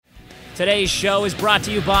Today's show is brought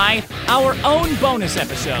to you by our own bonus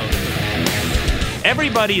episode.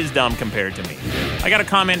 Everybody is dumb compared to me. I got a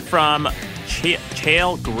comment from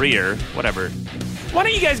Chael Greer, whatever. Why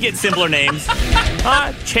don't you guys get simpler names?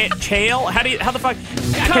 Chael? How the fuck?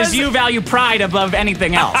 Because you value pride above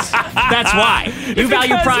anything else. That's why. You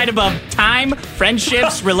value pride above time,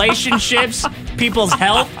 friendships, relationships, people's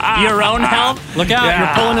health, your own health. Look out,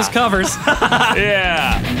 you're pulling his covers.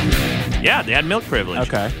 Yeah, they had milk privilege.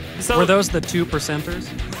 Okay. So, were those the 2%ers?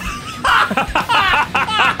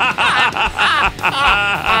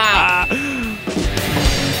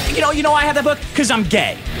 You know I have that book? Because I'm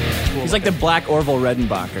gay. He's like the Black Orville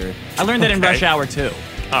Redenbacher. I learned that in Rush Hour 2.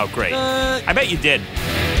 Oh, great. I bet you did.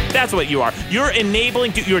 That's what you are. You're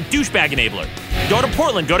enabling. You're a douchebag enabler. Go to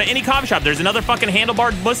Portland. Go to any coffee shop. There's another fucking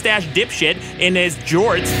handlebar mustache dipshit in his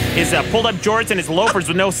jorts, his pulled-up jorts and his loafers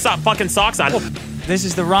with no fucking socks on. This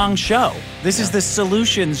is the wrong show. This is the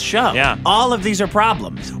solutions show. Yeah. All of these are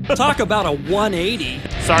problems. Talk about a 180.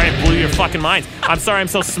 Sorry I blew your fucking minds. I'm sorry I'm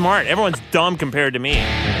so smart. Everyone's dumb compared to me.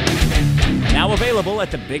 Now available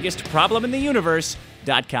at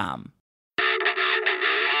thebiggestproblem.in-the-universe.com.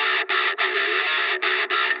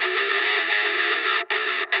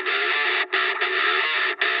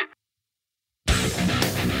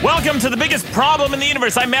 Welcome to the biggest problem in the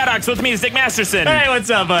universe. I'm Maddox. With me is Dick Masterson. Hey, what's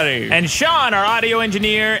up, buddy? And Sean, our audio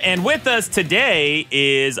engineer. And with us today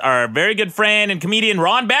is our very good friend and comedian,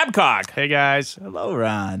 Ron Babcock. Hey, guys. Hello,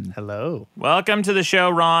 Ron. Hello. Welcome to the show,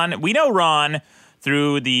 Ron. We know Ron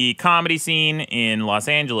through the comedy scene in Los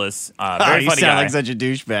Angeles. Very funny you sound guy. like such a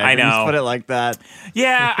douchebag. I know. You just put it like that.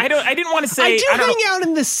 Yeah, I didn't want to say. I do don't hang know. out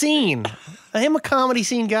in the scene. I am a comedy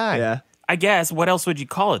scene guy. Yeah. I guess. What else would you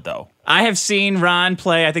call it, though? I have seen Ron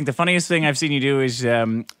play. I think the funniest thing I've seen you do is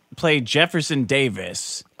play Jefferson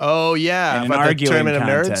Davis Oh, yeah. in an About the arguing Tournament of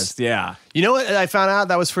contest. Nerds. Yeah. You know what I found out?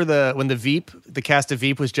 That was for when the cast of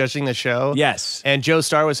Veep was judging the show. Yes. And Joe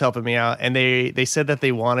Starr was helping me out. And they said that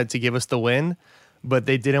they wanted to give us the win, but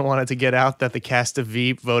they didn't want it to get out that the cast of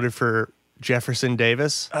Veep voted for Jefferson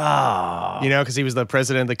Davis. Oh. You know, because he was the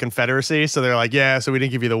president of the Confederacy. So they're like, yeah, so we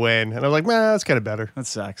didn't give you the win. And I was like, nah, that's kind of better. That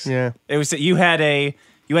sucks. Yeah. It was you had a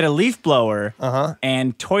leaf blower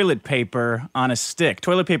and toilet paper on a stick.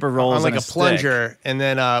 Toilet paper rolls on like a stick. plunger. And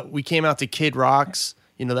then we came out to Kid Rock's,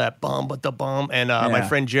 you know, that bum but the bum. And my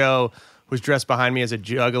friend Joe was dressed behind me as a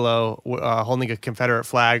juggalo holding a Confederate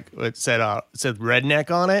flag that said redneck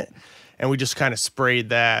on it. And we just kind of sprayed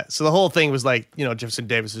that. So the whole thing was like, you know, Jefferson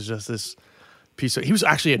Davis is just this piece of... He was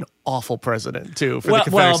actually an awful president, too, for the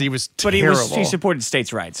Confederacy. He was terrible. But he supported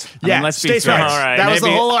states' rights. Let's states' fair. rights. All right, that was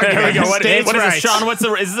the whole argument. There we go. What States' is this, rights. Sean?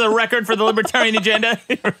 Is this a record for the libertarian agenda?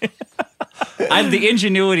 The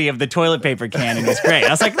ingenuity of the toilet paper cannon is great.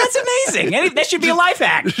 I was like, that's amazing. That should be a life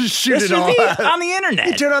hack. Shoot This it should all be out. on the internet.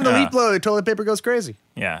 You turn on the leaf blower, the toilet paper goes crazy.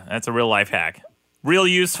 Yeah, that's a real life hack. Real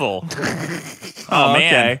useful. Oh,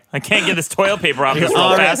 man. Okay. I can't get this toilet paper off this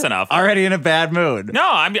roll fast enough. Already in a bad mood. No,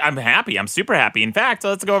 I'm happy. I'm super happy. In fact,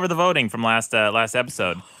 let's go over the voting from last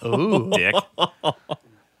episode. Ooh. Dick.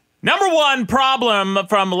 Number one problem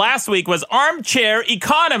from last week was armchair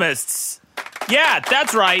economists. Yeah,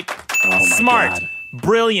 that's right. Smart, God.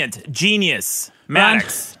 brilliant, genius. Ron,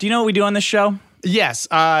 Maddox. do you know what we do on this show? Yes,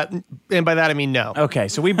 and by that I mean no. Okay,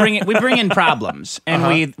 so we bring in problems,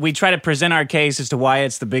 and we try to present our case as to why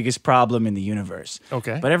it's the biggest problem in the universe.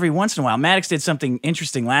 Okay. But every once in a while, Maddox did something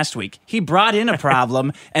interesting last week. He brought in a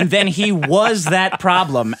problem, and then he was that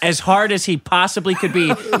problem as hard as he possibly could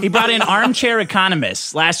be. He brought in armchair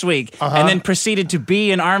economists last week, and then proceeded to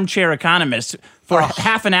be an armchair economist for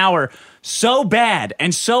half an hour, so bad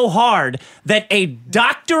and so hard that a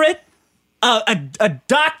doctorate of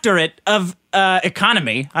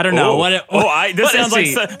economy. I don't know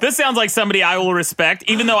This sounds like somebody I will respect.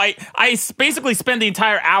 Even though I basically spend the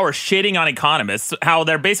entire hour shitting on economists, how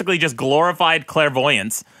they're basically just glorified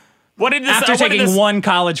clairvoyants. What did this? After taking one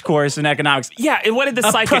college course in economics, yeah. What did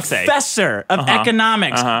the psychic say? A professor of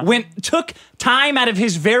economics took time out of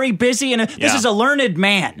his very busy this is a learned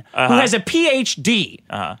man who has a PhD.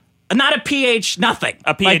 Not a PH nothing,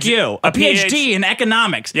 like you. A PhD in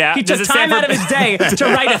economics. Yeah. He took time out of his day to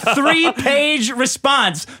write a 3-page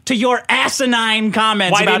response to your asinine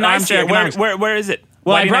comments Why about didn't I see armchair it? economics. Where is it?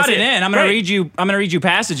 Well, Why I didn't brought see it in. I'm going to read you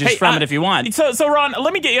passages from it if you want. So Ron,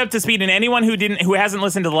 let me get you up to speed. And anyone who hasn't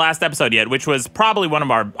listened to the last episode yet, which was probably one of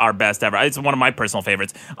our best ever. It's one of my personal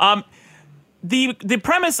favorites. The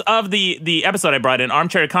premise of the episode I brought in,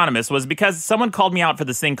 Armchair Economist, was because someone called me out for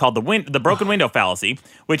this thing called the broken window fallacy,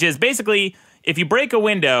 which is basically if you break a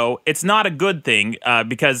window, it's not a good thing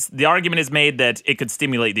because the argument is made that it could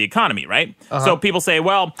stimulate the economy, right? So people say,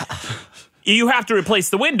 well, you have to replace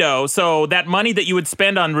the window, so that money that you would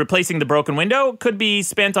spend on replacing the broken window could be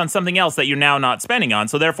spent on something else that you're now not spending on.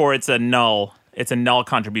 So therefore, it's a null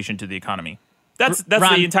contribution to the economy. That's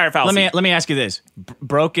Ron, the entire fallacy. Let me ask you this: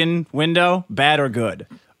 broken window, bad or good?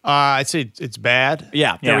 I'd say it's bad.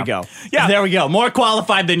 Yeah, there we go. Yeah. There we go. More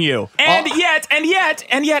qualified than you. And yet,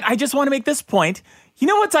 I just want to make this point. You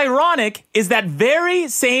know what's ironic is that very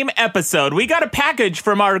same episode, we got a package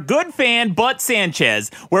from our good fan, Butt Sanchez,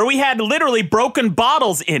 where we had literally broken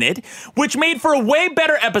bottles in it, which made for a way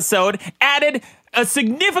better episode, added a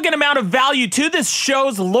significant amount of value to this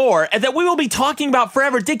show's lore, and that we will be talking about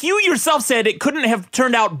forever. Dick, you yourself said it couldn't have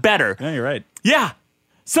turned out better. Yeah, you're right. Yeah.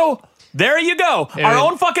 So there you go. Our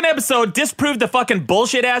own fucking episode disproved the fucking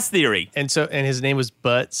bullshit ass theory. And his name was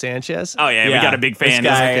Butt Sanchez. Oh yeah, we got a big fan.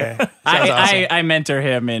 This guy, Okay. Sounds awesome. I mentor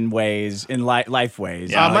him in life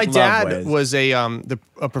ways. Yeah. like My love dad ways. was a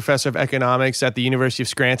professor of economics at the University of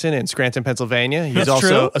Scranton in Scranton, Pennsylvania. He was That's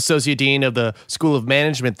also true? associate dean of the School of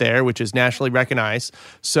Management there, which is nationally recognized.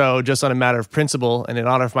 So just on a matter of principle and in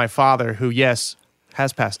honor of my father, who, yes,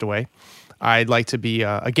 has passed away, I'd like to be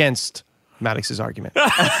against Maddox's argument.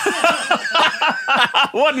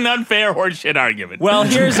 What an unfair horseshit argument. Well,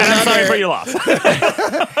 here's And I'm sorry for another, your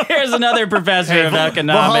loss. here's another professor of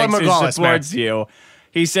economics who supports you.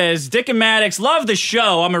 He says, Dick and Maddox love the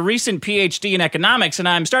show. I'm a recent PhD in economics, and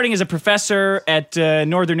I'm starting as a professor at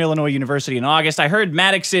Northern Illinois University in August. I heard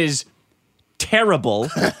Maddox is terrible.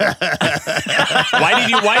 Why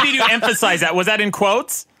did you emphasize that? Was that in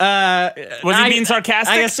quotes? Was he being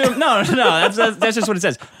sarcastic? I assume no. That's just what it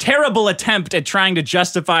says. Terrible attempt at trying to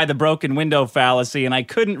justify the broken window fallacy, and I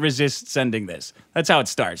couldn't resist sending this. That's how it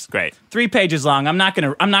starts. Great. 3 pages long. I'm not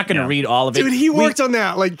gonna read all of it. Dude, he worked on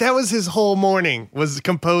that. Like, that was his whole morning, was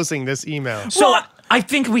composing this email. So I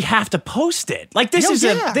think we have to post it. Like this is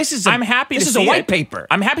I'm happy this to is see a white it. paper.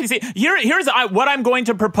 I'm happy to see it. Here's what I'm going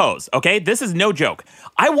to propose, okay? This is no joke.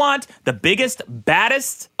 I want the biggest,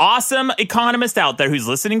 baddest, awesome economist out there who's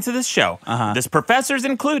listening to this show. This professor's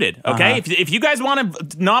included, okay? If you guys want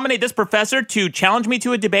to nominate this professor to challenge me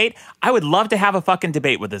to a debate, I would love to have a fucking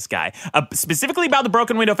debate with this guy. Specifically about the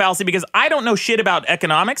broken window fallacy, because I don't know shit about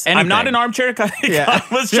economics. I'm not an armchair economist.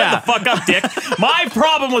 Shut the fuck up, Dick. My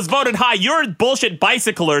problem was voted high. Your bullshit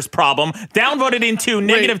bicyclers problem downvoted into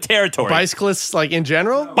negative territory. Bicyclists, like, in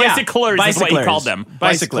general? Bicyclers is what he called them.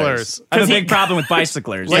 Bicyclers. I have a big problem with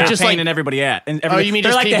bicyclers. Like, They're just paining like- everybody at. And you mean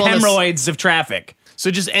they're just like the people on this- hemorrhoids of traffic.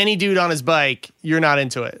 So just any dude on his bike, you're not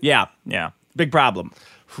into it. Yeah. Yeah. Big problem.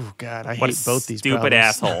 Oh, God, I What hate both these stupid problems.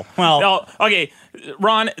 asshole. Well- no, okay,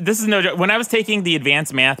 Ron, this is no joke. When I was taking the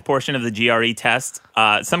advanced math portion of the GRE test,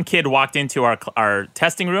 some kid walked into our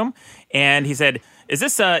testing room and he said, Is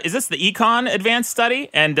this the econ advanced study?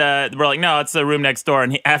 And we're like, no, it's the room next door.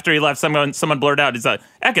 And after he left, someone blurted out, "Is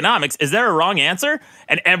economics? Is there a wrong answer?"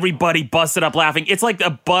 And everybody busted up laughing. It's like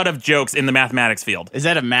the butt of jokes in the mathematics field. Is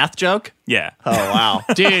that a math joke? Yeah. Oh, wow.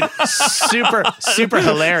 Dude, super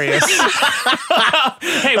hilarious.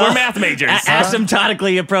 Hey, we're math majors.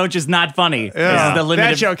 Asymptotically approach is not funny. This is the limit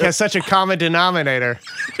That of- joke has such a common denominator.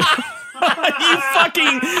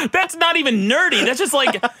 That's not even nerdy. That's just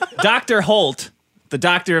like, Dr. Holt, the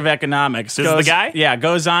doctor of economics. This is the guy? Yeah,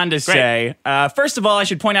 goes on to say, first of all, I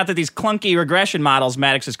should point out that these clunky regression models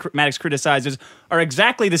Maddox criticizes are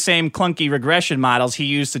exactly the same clunky regression models he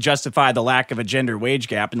used to justify the lack of a gender wage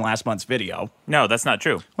gap in last month's video. no, that's not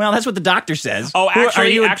true. Well, that's what the doctor says. Oh, Are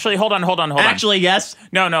you- actually, hold on. Actually, yes.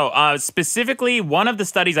 No. Specifically, one of the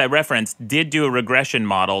studies I referenced did do a regression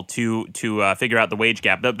model to figure out the wage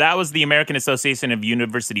gap. That was the American Association of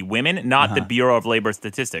University Women, not the Bureau of Labor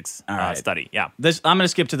Statistics right. study. Yeah. I'm going to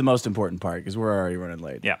skip to the most important part because we're already running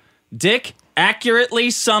late. Yeah. Dick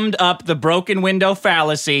accurately summed up the broken window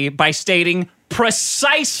fallacy by stating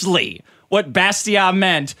precisely what Bastiat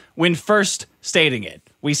meant when first stating it.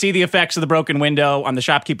 We see the effects of the broken window on the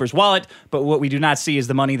shopkeeper's wallet, but what we do not see is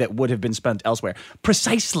the money that would have been spent elsewhere.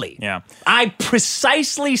 Precisely. Yeah. I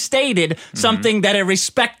precisely stated something that a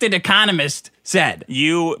respected economist said.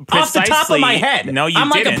 You Off the top of my head. No, you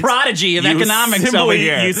I'm didn't. like a prodigy of economics over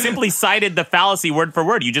here. You simply cited the fallacy word for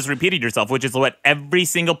word. You just repeated yourself, which is what every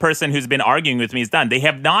single person who's been arguing with me has done. They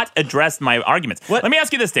have not addressed my arguments. What? Let me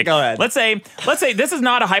ask you this, Dick. Go ahead. Let's say this is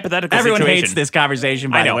not a hypothetical Everyone situation. hates this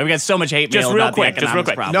conversation, by I the know. way. We got so much hate Just mail real about quick, the just real economics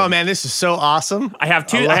quick. problem. No, man, this is so awesome. I have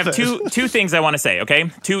love it. two things I want to say,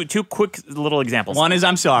 okay? Two quick little examples. One is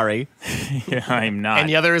I'm sorry. I'm not. And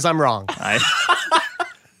the other is I'm wrong.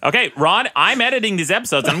 Okay, Ron, I'm editing these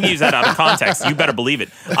episodes. I'm going to use that out of context. You better believe it.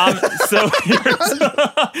 So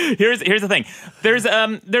here's the thing.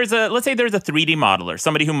 Let's say there's a 3D modeler,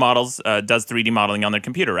 somebody who does 3D modeling on their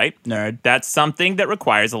computer, right? Nerd. That's something that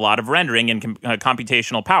requires a lot of rendering and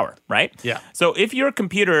computational power, right? Yeah. So if your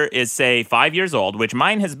computer is, say, 5 years old, which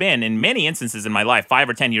mine has been in many instances in my life, 5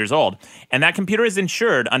 or 10 years old, and that computer is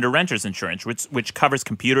insured under renter's insurance, which covers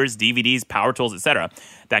computers, DVDs, power tools, etc.,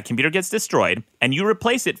 that computer gets destroyed, and you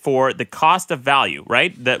replace it for the cost of value,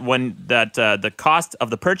 right? The cost of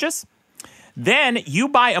the purchase. Then you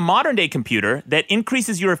buy a modern day computer that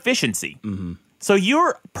increases your efficiency. Mm-hmm. So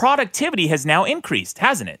your productivity has now increased,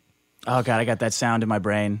 hasn't it? Oh God, I got that sound in my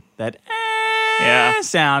brain. That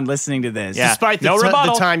sound listening to this. Yeah. Despite the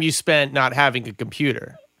rebuttal. time you spent not having a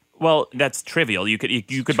computer. Well, that's trivial. You could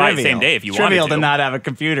buy it the same day if you wanted to. Trivial to not have a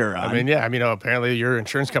computer on. I mean, apparently your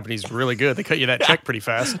insurance company's really good. They cut you that check pretty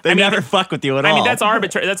fast. They never fuck with you at all. I mean, that's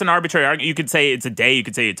arbitrary. That's an arbitrary argument. You could say it's a day. You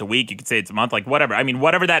could say it's a week. You could say it's a month. Like whatever. I mean,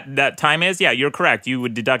 whatever that time is. Yeah, you're correct. You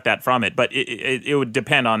would deduct that from it, but it would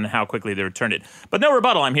depend on how quickly they returned it. But no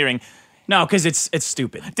rebuttal. I'm hearing. No, because it's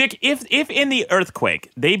stupid. Dick, if in the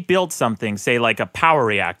earthquake they built something, say like a power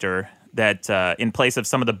reactor that in place of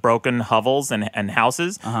some of the broken hovels and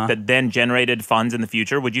houses that then generated funds in the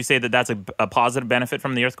future, would you say that that's a positive benefit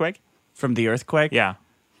from the earthquake? From the earthquake? Yeah.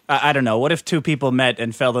 I don't know. What if two people met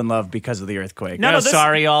and fell in love because of the earthquake? No,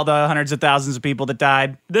 sorry, all the hundreds of thousands of people that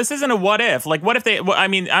died. This isn't a what if. Like, what if they... I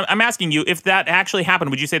mean, I'm asking you, if that actually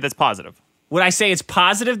happened, would you say that's positive? Would I say it's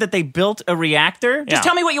positive that they built a reactor? Just Yeah.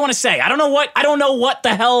 tell me what you want to say. I don't know what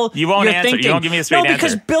the hell You won't you're answer. thinking. You won't give me a straight answer. No,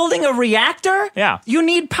 because building a reactor, Yeah. you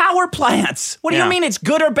need power plants. What do you Yeah. mean it's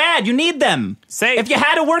good or bad? You need them. Say- if you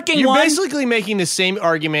had a working You're one. basically making the same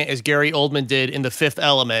argument as Gary Oldman did in The Fifth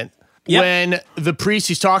Element Yep. when the priest,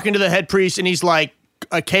 he's talking to the head priest and he's like,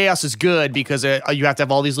 chaos is good because you have to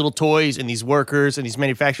have all these little toys and these workers and these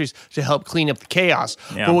manufacturers to help clean up the chaos.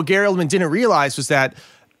 Yeah. But what Gary Oldman didn't realize was that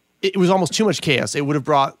it was almost too much chaos. It would have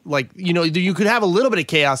brought, you could have a little bit of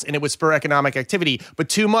chaos and it would spur economic activity, but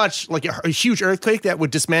too much, like a huge earthquake that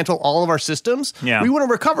would dismantle all of our systems, we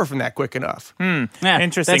wouldn't recover from that quick enough. Yeah,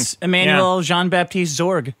 Interesting. That's Emmanuel Jean-Baptiste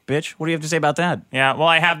Zorg, bitch. What do you have to say about that? Yeah, well,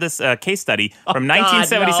 I have this case study from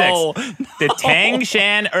 1976. The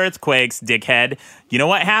Tangshan earthquakes, dickhead. You know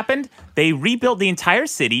what happened? They rebuilt the entire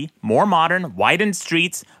city, more modern, widened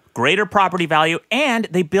streets, greater property value, and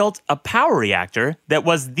they built a power reactor that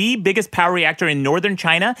was the biggest power reactor in northern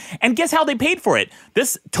China. And guess how they paid for it?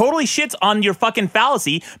 This totally shits on your fucking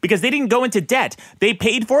fallacy because they didn't go into debt. They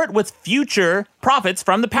paid for it with future profits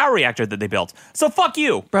from the power reactor that they built. So fuck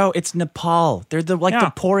you. Bro, it's Nepal. They're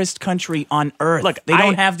the poorest country on earth. Look, they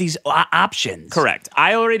don't have these options. Correct.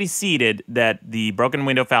 I already ceded that the broken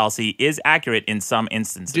window fallacy is accurate in some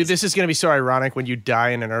instances. Dude, this is going to be so ironic when you die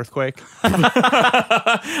in an earthquake.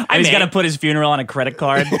 He's got to put his funeral on a credit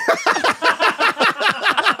card.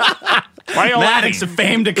 Why are you Maddox, a laughing?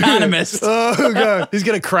 famed economist. Oh, God. He's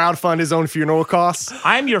going to crowdfund his own funeral costs.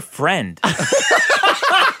 I'm your friend.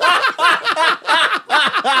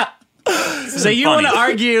 So you want to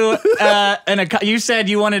argue you said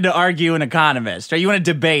you wanted to argue an economist, or you want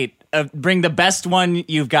to debate, bring the best one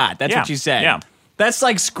you've got. That's what you said. Yeah. That's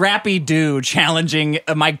like Scrappy Doo challenging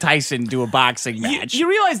Mike Tyson to a boxing match. You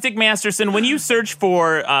realize, Dick Masterson, when you search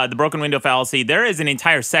for the broken window fallacy, there is an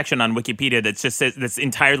entire section on Wikipedia that's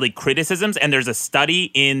entirely criticisms, and there's a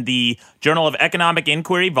study in the Journal of Economic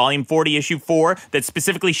Inquiry, Volume 40, Issue 4, that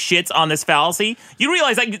specifically shits on this fallacy. You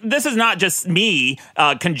realize, like, this is not just me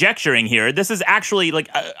conjecturing here. This is actually like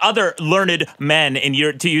other learned men,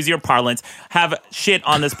 to use your parlance, have shit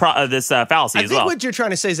on this fallacy as well. I think what you're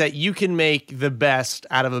trying to say is that you can make the best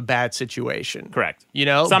out of a bad situation. Correct. You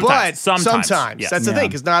know, Sometimes. but Sometimes. Yes. That's the thing.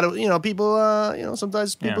 Because people,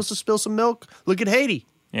 sometimes people spill some milk. Look at Haiti.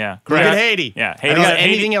 Yeah, Look correct. at Haiti. Yeah, I don't have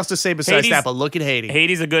anything else to say besides that, but look at Haiti.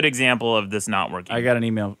 Haiti's a good example of this not working. I got an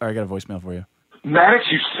email, or I got a voicemail for you. Maddox,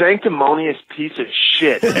 you sanctimonious piece of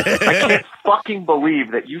shit. I can't fucking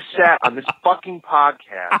believe that you sat on this fucking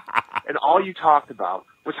podcast and all you talked about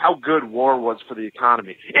was how good war was for the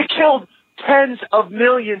economy. It killed tens of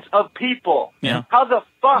millions of people. Yeah. How the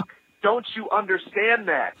fuck don't you understand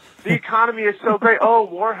that? The economy is so great. Oh,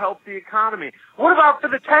 war helped the economy. What about for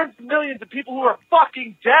the tens of millions of people who are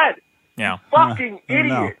fucking dead? Yeah. Fucking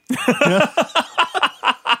idiot.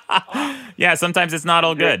 Yeah, sometimes it's not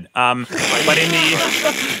all good. But in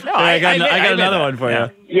the... No, I got another one for Yeah.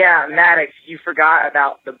 you. Yeah, Maddox, you forgot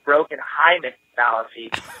about the broken hymen fallacy,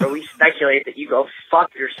 where we speculate that you go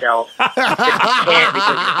fuck yourself if you can't because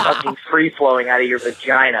you're fucking free-flowing out of your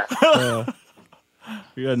vagina.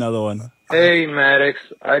 We got another one. Hey, Maddox.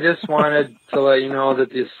 I just wanted to let you know that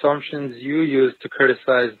the assumptions you used to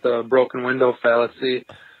criticize the broken window fallacy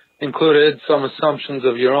included some assumptions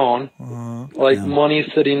of your own, like money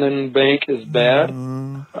sitting in the bank is bad.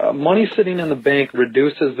 Money sitting in the bank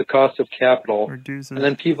reduces the cost of capital, and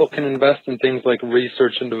then people can invest in things like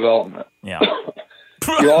research and development. Yeah.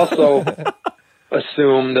 You also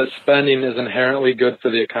assume that spending is inherently good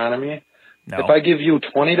for the economy. No. If I give you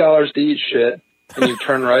 $20 to eat shit, and you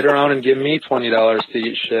turn right around and give me $20 to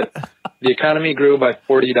eat shit, the economy grew by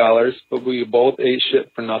 $40, but we both ate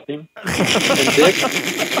shit for nothing. And Dick,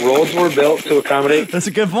 roads were built to accommodate. That's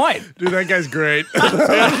a good point. Dude, that guy's great.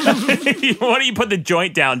 Why don't you put the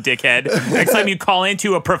joint down, dickhead? Next time you call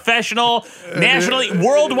into a professional, nationally,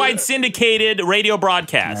 worldwide syndicated radio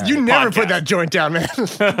broadcast. You never podcast. put that joint down, man.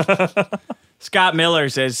 Scott Miller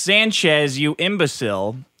says, Sanchez, you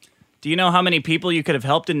imbecile. Do you know how many people you could have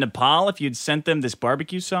helped in Nepal if you'd sent them this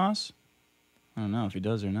barbecue sauce? I don't know if he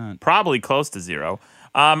does or not. Probably close to zero.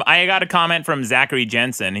 I got a comment from Zachary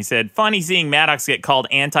Jensen. He said, funny seeing Maddox get called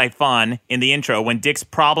anti-fun in the intro when Dick's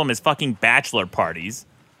problem is fucking bachelor parties.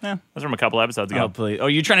 Yeah. That was from a couple episodes ago. Oh, please. Oh,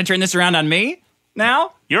 you trying to turn this around on me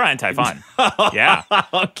now? You're anti-fun. Yeah.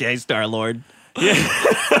 Okay, Star-Lord.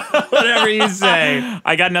 Whatever you say.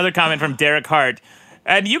 I got another comment from Derek Hart.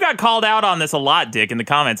 And you got called out on this a lot, Dick, in the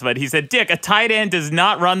comments, but he said, Dick, a tight end does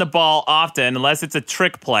not run the ball often unless it's a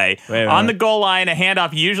trick play. Wait. On the goal line, a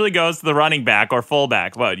handoff usually goes to the running back or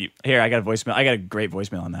fullback. What? Here, I got a voicemail. I got a great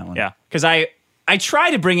voicemail on that one. Yeah. Because I try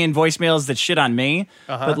to bring in voicemails that shit on me,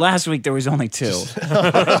 but last week there was only 2.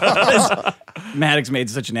 Maddox made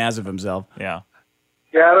such an ass of himself. Yeah.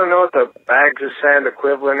 Yeah, I don't know what the bags of sand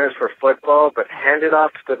equivalent is for football, but hand it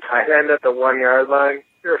off to the tight end at the 1 yard line.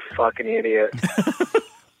 You're a fucking idiot.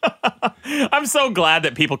 I'm so glad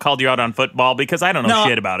that people called you out on football because I don't know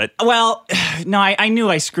shit about it. Well, no, I knew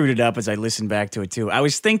I screwed it up as I listened back to it too. I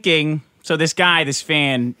was thinking, so this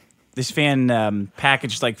fan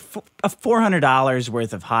packaged like $400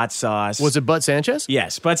 worth of hot sauce. Was it Bud Sanchez?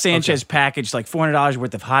 Yes, Bud Sanchez packaged like $400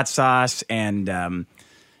 worth of hot sauce and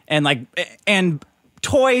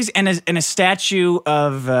toys and a statue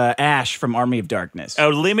of Ash from Army of Darkness. A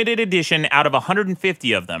limited edition out of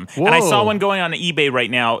 150 of them. Whoa. And I saw one going on eBay right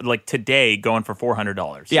now, like today, going for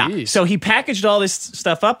 $400. Yeah. Jeez. So he packaged all this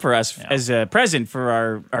stuff up for us as a present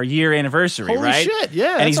for our year anniversary, Holy right? shit,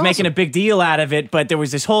 yeah, And he's that's making a awesome. big deal out of it, but there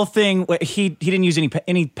was this whole thing where he didn't use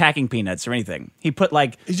any packing peanuts or anything. He put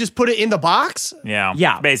like He just put it in the box?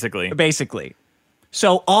 Yeah. Basically.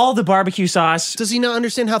 So all the barbecue sauce, Does he not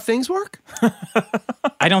understand how things work?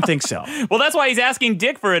 I don't think so. Well, that's why he's asking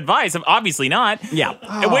Dick for advice. Obviously not.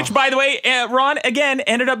 Yeah. Which, by the way, Ron, again,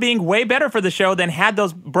 ended up being way better for the show than had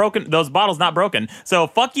those bottles not broken. So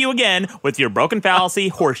fuck you again with your broken fallacy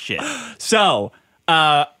horseshit. So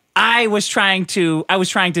I was trying to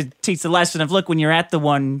teach the lesson of, look, when you're at the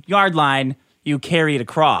 1 yard line, you carry it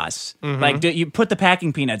across. Like, you put the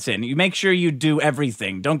packing peanuts in. You make sure you do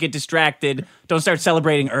everything. Don't get distracted. Don't start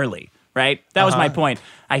celebrating early, right? That was my point.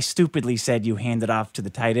 I stupidly said you hand it off to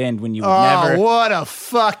the tight end when you would never. Oh, what a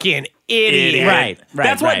fucking idiot. Right.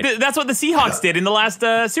 That's what the Seahawks did in the last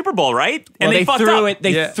Super Bowl, right? And Well, they fucked threw up. it.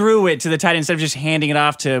 They threw it to the tight end instead of just handing it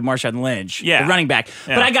off to Marshawn Lynch, the running back.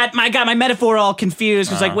 Yeah. But I got my metaphor all confused.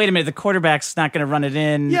 It was like, wait a minute, the quarterback's not going to run it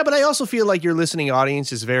in. Yeah, but I also feel like your listening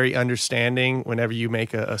audience is very understanding whenever you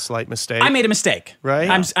make a slight mistake. I made a mistake. Right?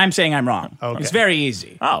 I'm saying I'm wrong. Okay. It's very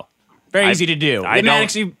easy. Oh. Very easy to do. I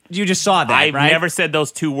Maddox, you just saw that, I've right? never said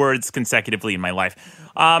those 2 words consecutively in my life.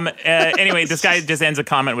 Anyway, this guy just ends a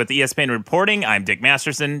comment with ESPN reporting. I'm Dick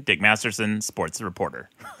Masterson, sports reporter.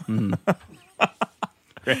 Great.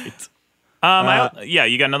 You got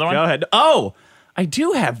another one? Go ahead. Oh, I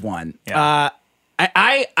do have one. Yeah.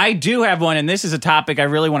 I do have one, and this is a topic I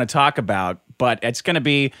really want to talk about, but there's going to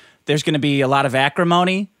be a lot of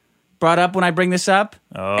acrimony brought up when I bring this up.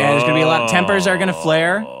 And there's going to be a lot of tempers are going to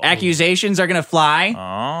flare. Accusations are going to fly.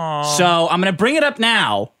 So I'm going to bring it up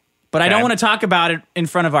now, but I don't want to talk about it in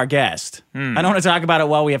front of our guest. I don't want to talk about it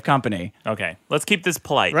while we have company. Okay, let's keep this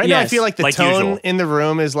polite. Right now, I Yes, feel like the like tone usual. in the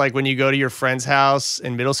room is like when you go to your friend's house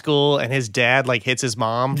in middle school and his dad like hits his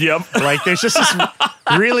mom. Yep. Like there's just this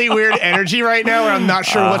really weird energy right now where I'm not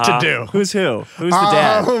sure what to do. Who's who? Who's the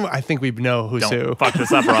dad? I think we know who's Don't who. fuck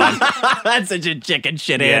this up, Ron. That's such a chicken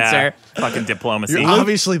shit Yeah. answer. Fucking diplomacy. You're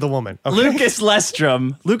obviously the woman. Okay. Lucas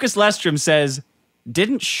Lestrom says,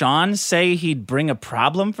 didn't Sean say he'd bring a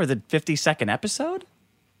problem for the 52nd episode?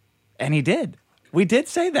 And he did. We did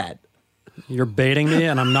say that. You're baiting me,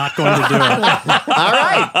 and I'm not going to do it. All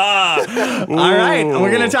right. All right. We're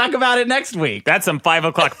going to talk about it next week. That's some 5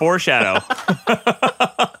 o'clock foreshadow.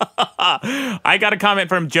 I got a comment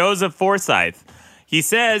from Joseph Forsyth. He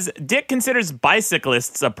says, Dick considers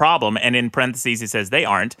bicyclists a problem, and in parentheses he says they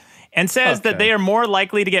aren't, and says that they are more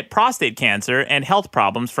likely to get prostate cancer and health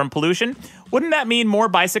problems from pollution. Wouldn't that mean more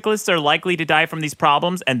bicyclists are likely to die from these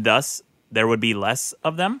problems, and thus there would be less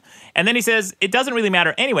of them? And then he says, it doesn't really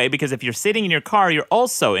matter anyway, because if you're sitting in your car, you're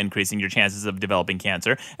also increasing your chances of developing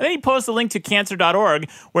cancer. And then he posts a link to cancer.org,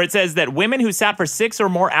 where it says that women who sat for 6 or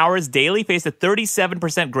more hours daily faced a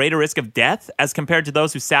 37% greater risk of death as compared to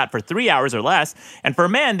those who sat for 3 hours or less. And for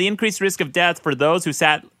men, the increased risk of death for those who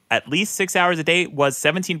sat at least 6 hours a day was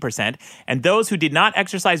 17%, and those who did not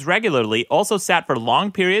exercise regularly, also sat for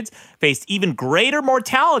long periods, faced even greater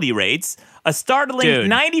mortality rates, a startling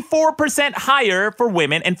 94% higher for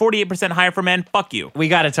women and 48% higher for men. Fuck you. We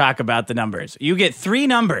got to talk about the numbers. You get 3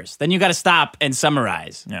 numbers, then you got to stop and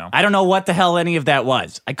summarize. No. I don't know what the hell any of that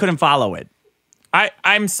was. I couldn't follow it.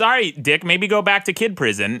 I'm sorry, Dick. Maybe go back to kid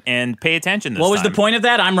prison and pay attention this time. What was the point of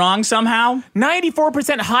that? I'm wrong somehow?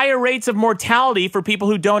 94% higher rates of mortality for people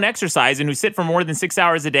who don't exercise and who sit for more than 6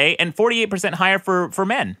 hours a day, and 48% higher for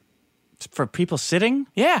men. For people sitting?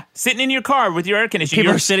 Yeah, sitting in your car with your air conditioning.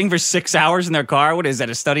 People are sitting for 6 hours in their car? What is that,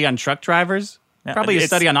 a study on truck drivers? Probably a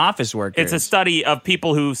study on office workers. It's a study of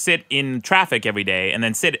people who sit in traffic every day and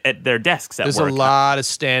then sit at their desks at There's work. a lot of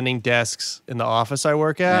standing desks in the office I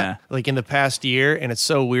work at, Yeah. like in the past year, and it's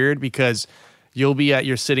so weird because you'll be at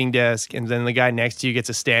your sitting desk, and then the guy next to you gets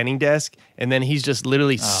a standing desk, and then he's just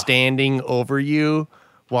literally standing over you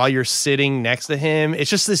while you're sitting next to him. It's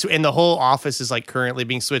just this, and the whole office is like currently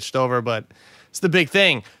being switched over, but it's the big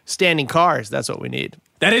thing. Standing cars, that's what we need.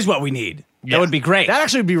 That is what we need. Yeah. That would be great. That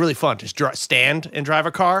actually would be really fun. Just stand and drive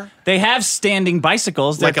a car. They have standing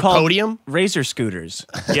bicycles. They're Like a called podium? razor scooters.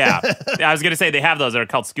 Yeah, I was going to say they have those that are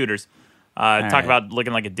called scooters. Talk right. about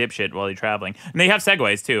looking like a dipshit while you're traveling. And they have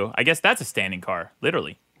Segways, too. I guess that's a standing car,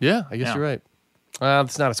 literally. Yeah, I guess you're right.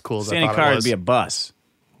 It's not as cool as Standing I thought car it would was. be a bus.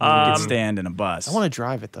 You could stand in a bus. I want to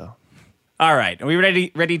drive it, though. All right. Are we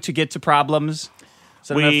ready to get to problems?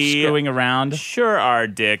 So enough screwing around. Sure are,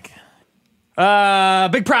 Dick.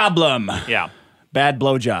 Big problem. Yeah. Bad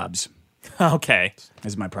blowjobs Okay.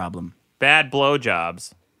 is my problem. Bad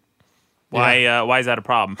blowjobs. Why is that a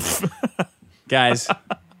problem? Guys,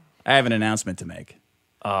 I have an announcement to make.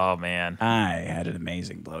 Oh, man. I had an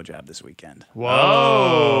amazing blowjob this weekend.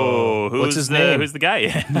 Oh, What's his name? Who's the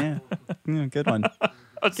guy? Good one. Ron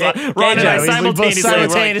and Gay I jokes.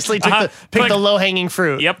 simultaneously picked the low-hanging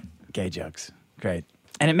fruit. Yep. Gay jokes. Great.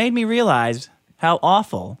 And it made me realize how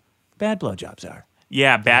awful bad blowjobs are.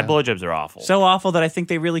 Yeah, bad blowjobs are awful. So awful that I think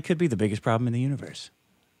they really could be the biggest problem in the universe.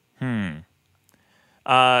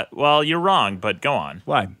 Well, you're wrong, but go on.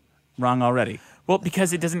 Why? Wrong already. Well,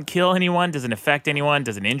 because it doesn't kill anyone, doesn't affect anyone,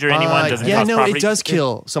 doesn't injure anyone, doesn't yeah, cause no, property. it does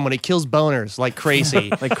kill someone. It kills boners like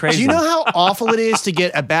crazy. Like crazy. Do you know how awful it is to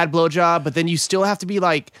get a bad blowjob, but then you still have to be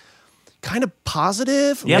like kind of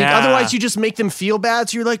positive? Yeah. Like, otherwise, you just make them feel bad.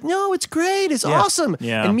 So you're like, no, it's great. It's awesome.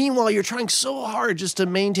 Yeah. And meanwhile, you're trying so hard just to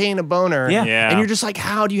maintain a boner. Yeah. Yeah. And you're just like,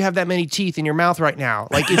 how do you have that many teeth in your mouth right now?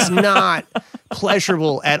 Like, it's not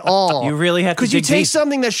pleasurable at all. You really have to Because you dig take deep.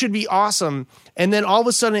 something that should be awesome, and then all of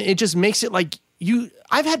a sudden, it just makes it like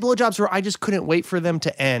I've had blowjobs where I just couldn't wait for them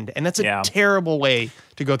to end, and that's a terrible way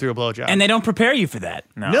to go through a blowjob. And they don't prepare you for that.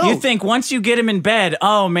 No. You think once you get him in bed,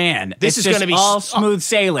 oh man, This is just gonna be all smooth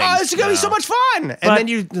sailing. Oh, this is gonna be so much fun. And But- then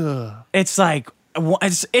you, It's like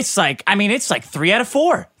it's like 3 out of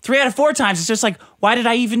 4. 3 out of 4 times it's just like, why did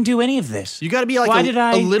I even do any of this? you got to be like Why did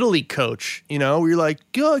I- a little league coach, where you're like,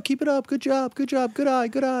 go, keep it up, good job, good eye,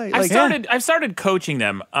 good eye. I've started coaching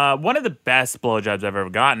them. One of the best blowjobs I've ever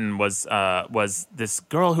gotten was this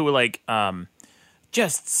girl who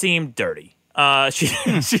just seemed dirty. She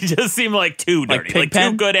just seemed like too Like dirty,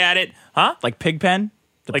 Pigpen? too good at it, huh? Like Pigpen?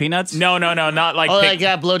 The Peanuts? No, not like. Oh,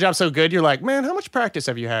 blowjob so good, you're like, man, how much practice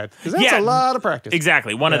have you had? Because that's Yeah. a lot of practice.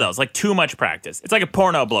 Exactly, one of those, like too much practice. It's like a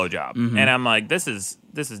porno blowjob, and I'm like, this is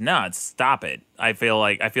nuts. Stop it. I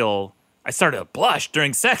started to blush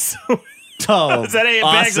during sex. Oh, Is that any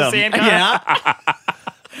bags of awesome. sand? Yeah.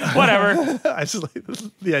 Whatever. I just like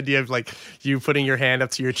the idea of like you putting your hand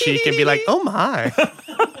up to your cheek and be like, oh my.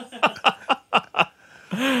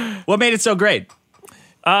 What made it so great?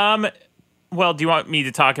 Well, do you want me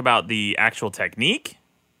to talk about the actual technique?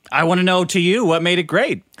 I want to know to you what made it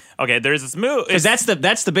great. Okay, there's this move. Because that's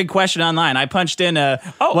the big question online. I punched in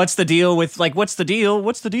what's the deal with what's the deal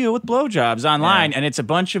with blowjobs online, and it's a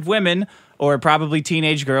bunch of women or probably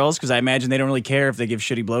teenage girls, because I imagine they don't really care if they give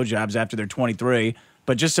shitty blowjobs after they're 23,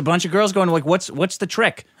 but just a bunch of girls going like, what's the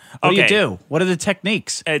trick? What do you do? What are the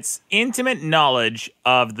techniques? It's intimate knowledge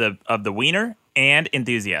of the wiener and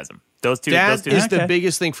enthusiasm. Those two. That is the Okay.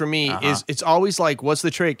 biggest thing for me. Is it's always like, what's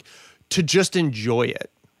the trick? To just enjoy it.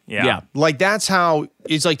 Yeah. Like that's how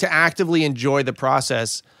it's like to actively enjoy the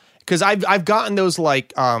process. Because I've gotten those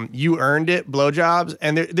like you earned it blowjobs,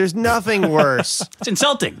 and there's nothing worse It's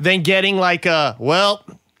insulting. than getting like well,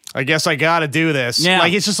 I guess I got to do this. Yeah.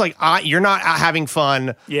 Like it's just like you're not having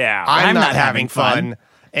fun. Yeah. I'm not not having fun.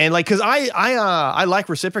 And like, cause I like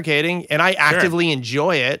reciprocating, and I actively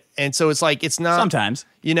enjoy it, and so it's like it's not Sometimes.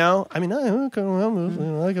 you know. I mean, I'm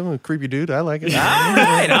a creepy dude. I like it.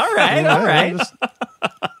 All right.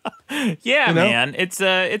 Yeah, You know? man. It's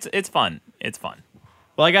fun. It's fun.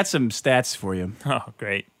 Well, I got some stats for you. Oh,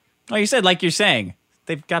 great. Like you said, like you're saying,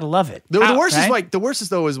 they've got to love it. The worst is right? like the worst is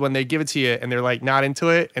though is when they give it to you and they're like not into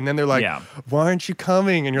it, and then they're like, Yeah. "Why aren't you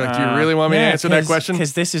coming?" And you're like, "Do you really want me to answer that question?"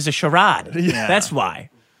 Because this is a charade. That's why.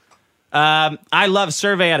 I love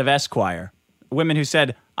survey out of Esquire. Women who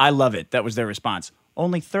said, I love it. That was their response.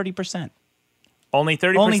 Only 30%. Only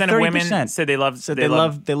 30% Only of 30% women said they love. Said they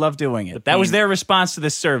love doing it. That was pain. their response to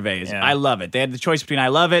this survey. Is, Yeah. I love it. They had the choice between I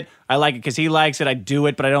love it, I like it because he likes it, I do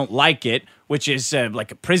it, but I don't like it, which is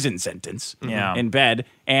like a prison sentence Yeah. in bed.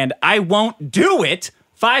 And I won't do it.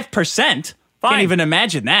 5%. Fine. Can't even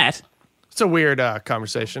imagine that. It's a weird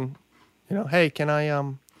conversation. You know, hey, can I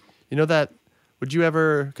you know that? Would you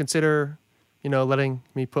ever consider, letting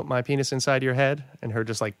me put my penis inside your head? And her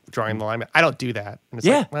just like drawing the line. I don't do that. And it's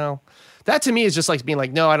Yeah. like, well, that to me is just like being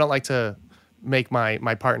like, no, I don't like to make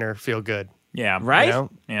my partner feel good. Yeah. Right? You know?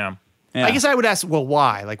 Yeah. Yeah. I guess I would ask, well,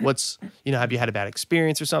 why? Like, what's, have you had a bad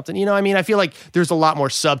experience or something? I mean, I feel like there's a lot more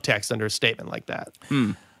subtext under a statement like that.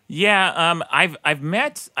 Yeah, I've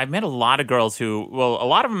met a lot of girls who, a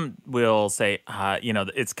lot of them will say,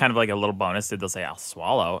 it's kind of like a little bonus. They'll say, I'll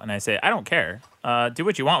swallow. And I say, I don't care. Do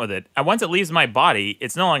what you want with it. Once it leaves my body,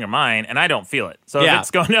 it's no longer mine, and I don't feel it. So Yeah. if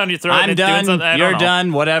it's going down your throat, I'm and it's doing done. something, I don't You're know.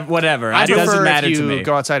 done. Whatever. I It doesn't prefer matter if to you me.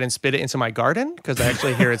 go outside and spit it into my garden, because I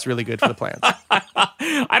actually hear it's really good for the plants.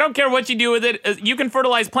 I don't care what you do with it. You can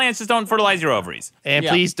fertilize plants, just don't fertilize your ovaries. And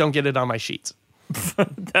Yeah. please don't get it on my sheets.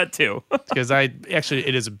 That too. Because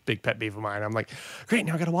it is a big pet peeve of mine. I'm like, great,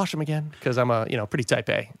 now I got to wash them again because I'm pretty type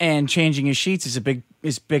A. And changing his sheets is a big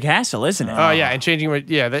hassle, isn't it? Oh yeah, and changing and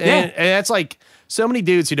that's like so many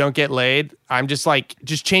dudes who don't get laid. I'm just like,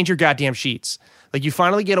 just change your goddamn sheets. Like you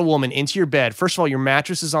finally get a woman into your bed. First of all, your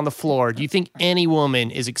mattress is on the floor. Do you think any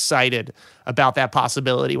woman is excited about that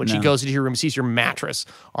possibility when she goes into your room and sees your mattress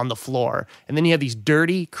on the floor? And then you have these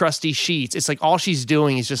dirty, crusty sheets. It's like all she's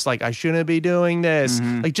doing is just like, I shouldn't be doing this.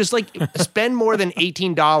 Like just like spend more than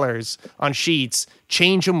 $18 on sheets.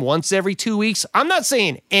 Change them once every 2 weeks. I'm not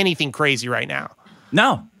saying anything crazy right now.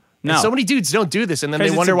 No. And so many dudes don't do this, and then 'Cause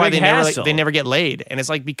they it's wonder a why big they hassle. never get laid. And it's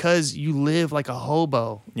like because you live like a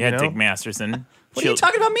hobo. Yeah, you know? Dick Masterson. What are you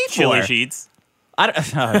talking about me for? Chili sheets.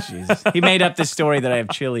 Oh, Jesus. He made up this story that I have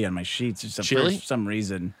chili on my sheets Chili? for some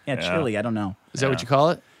reason. Yeah, chili. I don't know. Is that what you call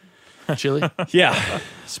it? Chili? Yeah.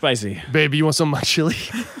 Spicy. Baby, you want some of my chili?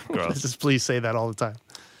 Gross. Just please say that all the time.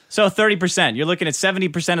 So 30%. You're looking at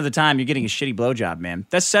 70% of the time you're getting a shitty blowjob, man.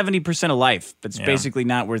 That's 70% of life. That's basically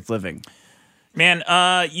not worth living. Man,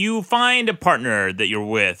 you find a partner that you're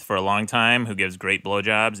with for a long time who gives great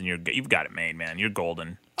blowjobs, and you've got it made, man. You're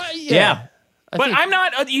golden. Yeah. But I'm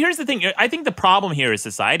not. Here's the thing. I think the problem here is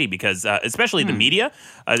society, because especially the media,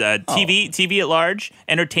 TV at large,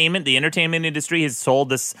 entertainment. The entertainment industry has sold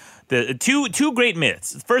the two great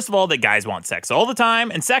myths. First of all, that guys want sex all the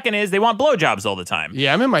time, and second is they want blowjobs all the time.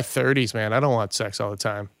 Yeah, I'm in my 30s, man. I don't want sex all the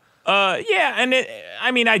time. Yeah, and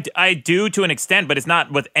I do to an extent, but it's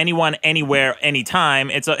not with anyone, anywhere, anytime.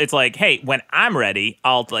 It's like, hey, when I'm ready,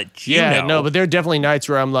 I'll let you know. Yeah, no, but there are definitely nights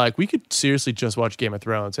where I'm like, we could seriously just watch Game of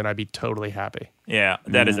Thrones, and I'd be totally happy. Yeah,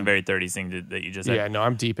 that is a very 30s thing that you just said. Yeah, no,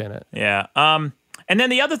 I'm deep in it. Yeah. And then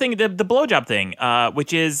the other thing, the blowjob thing,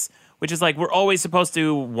 which is like we're always supposed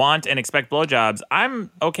to want and expect blowjobs.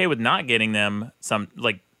 I'm okay with not getting them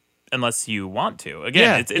unless you want to.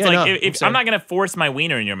 Again, it's like if I'm not going to force my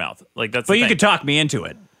wiener in your mouth. Like that's. But the you thing. could talk me into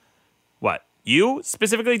it. What? You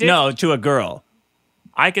specifically did? No, to a girl.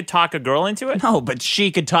 I could talk a girl into it? No, but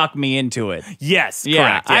she could talk me into it. Yes, Yeah,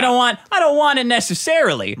 correct. Yeah. I don't want it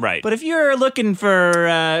necessarily. Right. But if you're looking for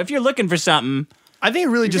something, I think it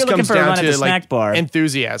really If just you're looking comes for a down run at the to like snack bar.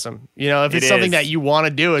 enthusiasm. If it's It something is. that you want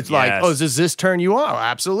to do, it's like, Yes. oh, does this turn you on? Oh,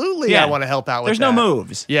 absolutely. Yeah. I want to help out with there's that. no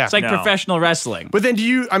moves. Yeah. It's like No. professional wrestling. But then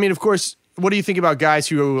of course, what do you think about guys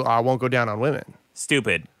who won't go down on women?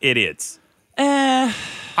 Stupid idiots. I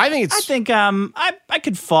I think it's think I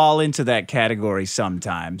could fall into that category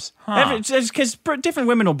sometimes. Because different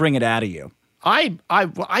women will bring it out of you.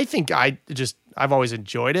 I think I just I've always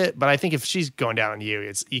enjoyed it, but I think if she's going down on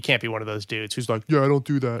you, you can't be one of those dudes who's like, yeah, I don't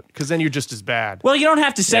do that, because then you're just as bad. Well, you don't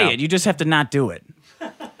have to say Yeah. it. You just have to not do it.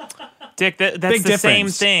 Dick, that's Big the same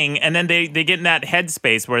difference. thing, and then they get in that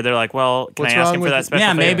headspace where they're like, well, can What's I ask wrong him for with that it? special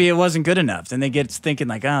Yeah, favor? maybe it wasn't good enough. Then they get thinking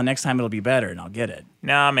like, oh, next time it'll be better, and I'll get it.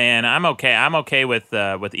 Nah, man, I'm okay. I'm okay with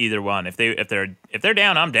either one. If they're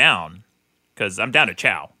down, I'm down, because I'm down to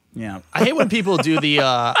chow. Yeah. I hate when people do the.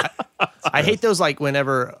 I hate those, like,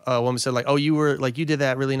 whenever a woman said, like, oh, you did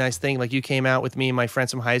that really nice thing, like you came out with me and my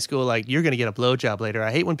friends from high school, like you're gonna get a blowjob later.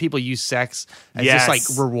 I hate when people use sex as Yes. this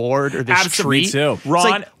like reward or this Absolutely. treat. Me too. It's Ron,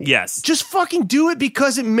 like, yes. just fucking do it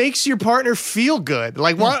because it makes your partner feel good.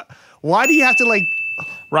 Like, what? Why do you have to like?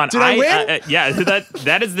 Ron, Did I win? Yeah,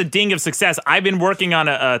 that is the ding of success. I've been working on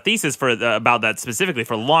a thesis for about that specifically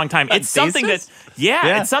for a long time. It's something that,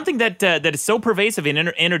 it's something that is so pervasive in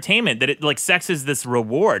entertainment that it like sex is this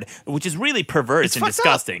reward, which is really perverse and fucked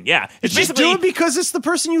disgusting. up. Yeah, it's Just basically do it because it's the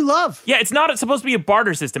person you love. yeah. It's not supposed to be a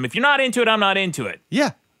barter system. If you're not into it, I'm not into it.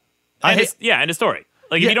 Yeah. End of story.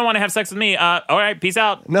 Like if you don't want to have sex with me, all right, peace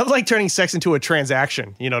out. Nothing like turning sex into a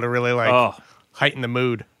transaction, to really like heighten the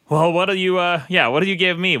mood. Well, what do you? What do you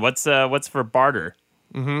give me? What's for barter?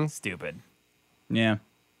 Mm-hmm. Stupid. Yeah.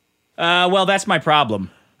 Well, that's my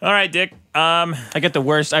problem. All right, Dick. I get the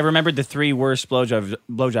worst. I remembered the 3 worst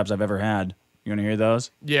blowjobs I've ever had. You want to hear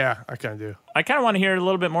those? Yeah, I kind of do. I kind of want to hear a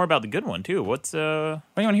little bit more about the good one too. What's Why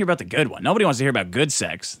do you want to hear about the good one? Nobody wants to hear about good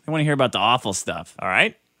sex. They want to hear about the awful stuff. All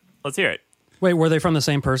right, let's hear it. Wait, were they from the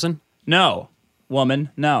same person? No, woman,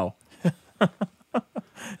 no.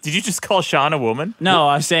 Did you just call Sean a woman? No,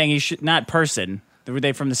 I was saying you should not person. Were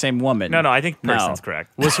they from the same woman? No, I think No. person's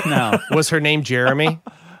correct. No, Was her name Jeremy?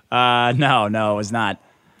 no, it was not.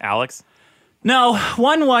 Alex? No,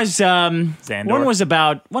 one was Xandor? one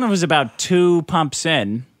was about 2 pumps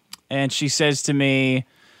in, and she says to me,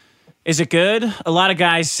 "Is it good?" A lot of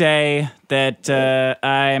guys say that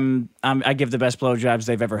I give the best blowjobs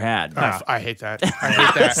they've ever had. I hate that. I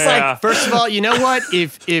hate that. Yeah. First of all, you know what?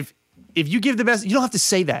 If you give the best, you don't have to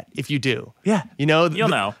say that if you do. Yeah. You'll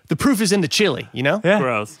know. The proof is in the chili, Yeah.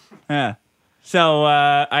 Gross. Yeah. So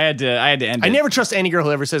I had to end it. I never trust any girl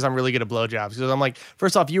who ever says I'm really good at blowjobs, because I'm like,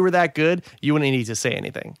 first off, you were that good, you wouldn't need to say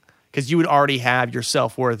anything, because you would already have your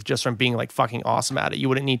self-worth just from being like fucking awesome at it. You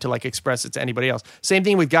wouldn't need to like express it to anybody else. Same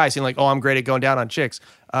thing with guys saying like, oh, I'm great at going down on chicks.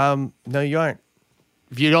 No, you aren't.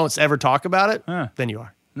 If you don't ever talk about it, then you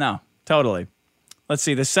are. No, totally. Let's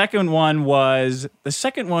see. The second one was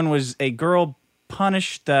a girl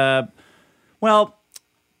punished.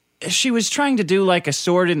 She was trying to do like a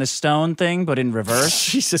sword in the stone thing, but in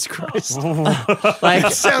reverse. Jesus Christ. Like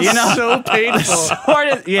Sounds so painful.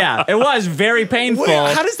 It was very painful.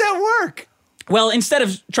 Wait, how does that work? Well, instead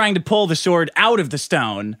of trying to pull the sword out of the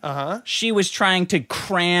stone, she was trying to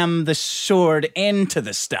cram the sword into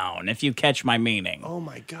the stone, if you catch my meaning. Oh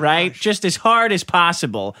my God. Right? Just as hard as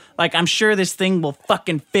possible. Like, I'm sure this thing will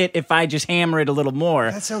fucking fit if I just hammer it a little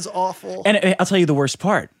more. That sounds awful. And I'll tell you the worst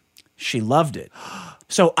part. She loved it.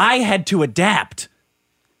 So I had to adapt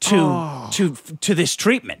to this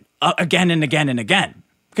treatment again and again and again.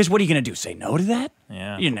 Because what are you going to do? Say no to that?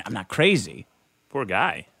 Yeah. I'm not crazy. Poor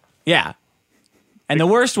guy. Yeah. And the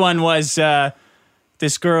worst one was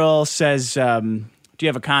this girl says, do you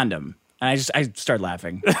have a condom? And I started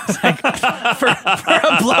laughing. It's like, for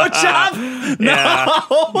a blowjob?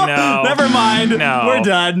 No. Never mind. No. We're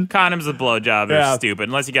done. Condoms with blowjob are Yeah. stupid,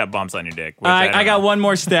 unless you got bumps on your dick. Which I got one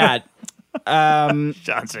more stat. John's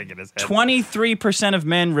shaking his head. 23% of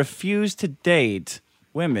men refuse to date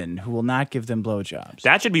women who will not give them blowjobs.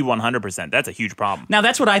 That should be 100%. That's a huge problem. Now,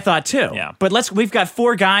 that's what I thought, too. Yeah. But we've got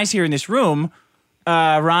 4 guys here in this room.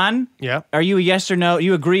 Ron? Yeah. Are you a yes or no?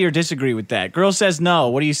 You agree or disagree with that? Girl says no.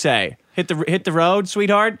 What do you say? Hit the road,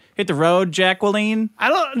 sweetheart? Hit the road, Jacqueline? I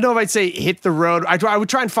don't know if I'd say hit the road. I would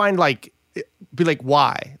try and find be like,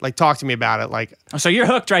 why? Like, talk to me about it. Like, So you're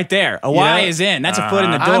hooked right there. A Y is in. That's a foot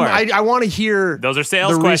in the door. I want to hear. Those are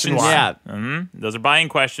sales the reason questions. why. Yeah. Those are buying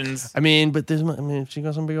questions. I mean, but if she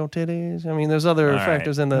got some big old titties, I mean, there's other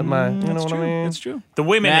factors in the my. You know what I mean? That's true. The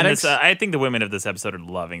women in Maddox? this, I think the women of this episode are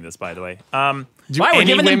loving this, by the way. Why? We're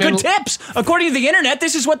giving them good tips. According to the internet,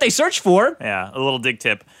 this is what they search for. Yeah, a little dig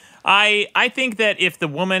tip. I think that if the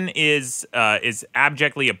woman is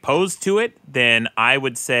abjectly opposed to it, then I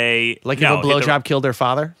would say Like no, if a blowjob killed their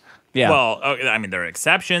father. Yeah. Well, I mean, there are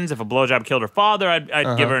exceptions. If a blowjob killed her father,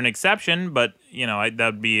 I'd give her an exception. But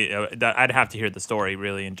that'd be I'd have to hear the story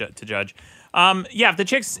really to judge. If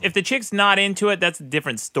the chick's not into it, that's a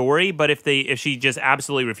different story. But if she just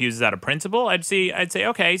absolutely refuses out of principle, I'd say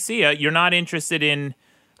okay, see ya. You're not interested in.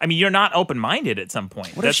 I mean, you're not open minded at some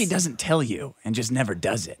point. What if she doesn't tell you and just never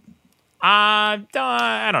does it?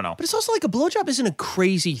 I don't know. But it's also like a blowjob isn't a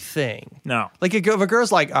crazy thing. No. Like if a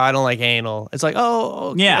girl's like, I don't like anal. It's like,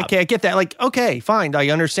 okay, Yeah. okay, I get that. Like, okay, fine. I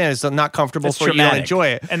understand. It's not comfortable It's for you. You traumatic. don't enjoy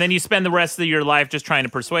it. And then you spend the rest of your life just trying to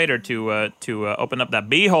persuade her to open up that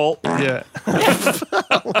beehole. Yeah.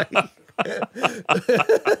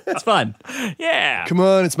 It's fun. Yeah. Come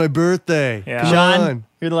on, it's my birthday. Yeah. Come Sean, on.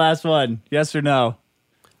 you're the last one. Yes or no?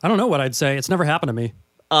 I don't know what I'd say. It's never happened to me.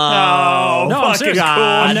 Oh, No, I'm fucking serious. cool,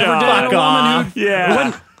 I never Sean. dated a woman who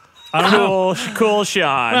Yeah. I don't know. Cool,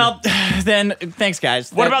 Sean. Well, then, thanks,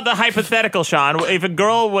 guys. what about the hypothetical, Sean? If a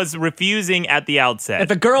girl was refusing at the outset, if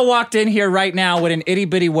a girl walked in here right now with an itty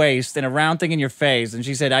bitty waist and a round thing in your face, and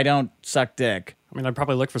she said, "I don't suck dick." I mean, I'd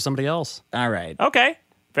probably look for somebody else. All right. okay,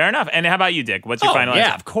 fair enough. And how about you, Dick? What's your final yeah,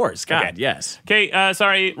 answer? of course. God, Okay. yes. Okay,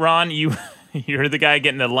 sorry, Ron. You're the guy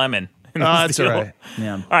getting a lemon. in this That's all deal. right.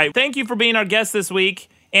 Yeah. All right. Thank you for being our guest this week.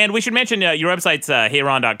 And we should mention your website's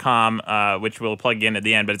heyron.com, which we'll plug in at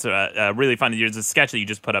the end. But it's really fun. There's a sketch that you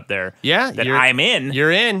just put up there. Yeah, that I'm in.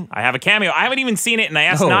 You're in. I have a cameo. I haven't even seen it, and I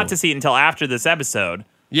asked Oh. not to see it until after this episode.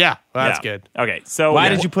 Yeah, well, that's Yeah. good. Okay, so Why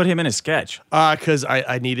did you put him in a sketch? Because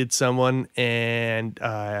I needed someone, and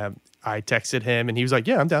I texted him, and he was like,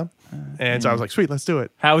 "Yeah, I'm down." And so I was like, "Sweet, let's do it."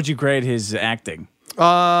 How would you grade his acting?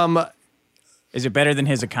 Is it better than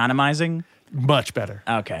his economizing? Much better.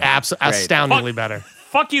 Okay. Great. Astoundingly better.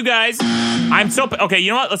 Fuck you guys. I'm so okay.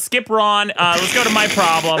 You know what? Let's skip Ron. Let's go to my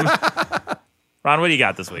problem. Ron, what do you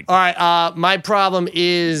got this week? All right. My problem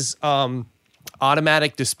is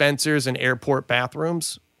automatic dispensers in airport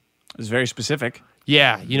bathrooms. It's very specific.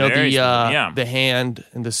 Yeah, you know Very smooth, yeah. the hand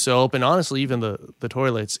and the soap, and honestly, even the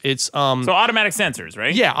toilets. It's So automatic sensors,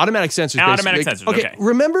 right? yeah, automatic sensors. Automatic basically. sensors, okay.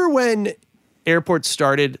 Remember when airports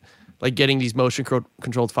started like getting these motion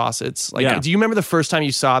controlled faucets? Like, Yeah. do you remember the first time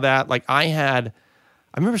you saw that? Like, I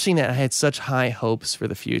remember seeing that. And I had such high hopes for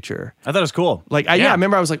the future. I thought it was cool. Like, I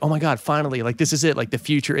remember I was like, oh my God, finally, like, this is it. Like, the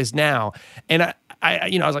future is now. And I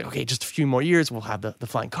was like, okay, just a few more years, we'll have the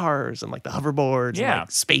flying cars and like the hoverboards. Yeah. And,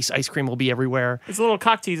 like, space ice cream will be everywhere. It's a little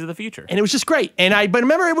cock tease of the future. And it was just great. But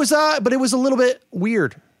remember it was a little bit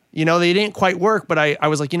weird. You know, they didn't quite work, but I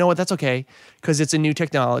was like, you know what, that's okay, because it's a new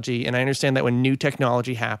technology, and I understand that when new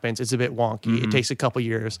technology happens, it's a bit wonky. It takes a couple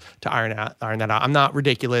years to iron that out. I'm not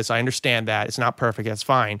ridiculous. I understand that. It's not perfect. That's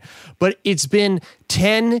fine. But it's been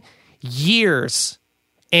 10 years,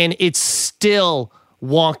 and it's still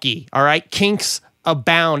wonky, all right? Kinks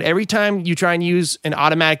abound. Every time you try and use an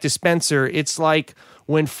automatic dispenser, it's like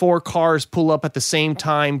when 4 cars pull up at the same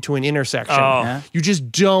time to an intersection. Oh. Yeah. You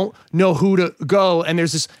just don't know who to go, and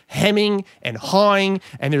there's this hemming and hawing,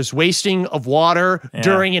 and there's wasting of water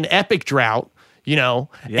during an epic drought, you know?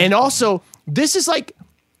 And also, this is like,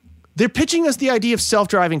 they're pitching us the idea of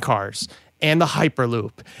self-driving cars and the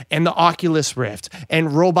Hyperloop and the Oculus Rift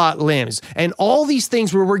and robot limbs and all these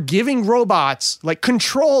things where we're giving robots like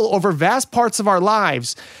control over vast parts of our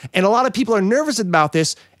lives. And a lot of people are nervous about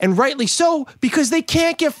this, and rightly so, because they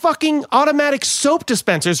can't get fucking automatic soap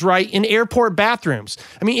dispensers right in airport bathrooms.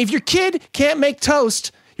 I mean, if your kid can't make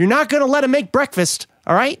toast, you're not going to let him make breakfast,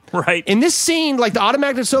 all right? Right. In this scene, like the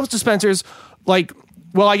automatic soap dispensers, like,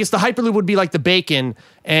 well, I guess the Hyperloop would be like the bacon,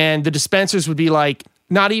 and the dispensers would be like,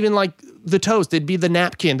 not even like the toast. It'd be the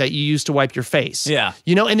napkin that you use to wipe your face. Yeah.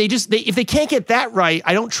 You know, and if they can't get that right,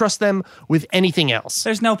 I don't trust them with anything else.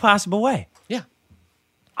 There's no possible way. Yeah.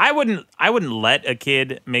 I wouldn't let a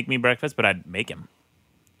kid make me breakfast, but I'd make him.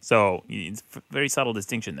 So it's a very subtle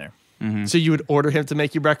distinction there. So you would order him to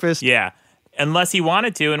make you breakfast? Yeah. Unless he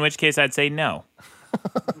wanted to, in which case I'd say no.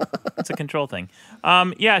 It's a control thing.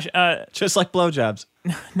 Just like blowjobs.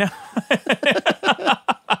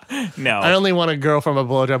 No. I only want a girl from a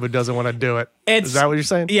blowjob who doesn't want to do it. Is that what you're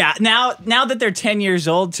saying? Yeah. Now that they're 10 years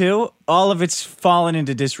old too, all of it's fallen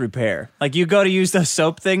into disrepair. Like you go to use those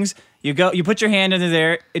soap things, you put your hand into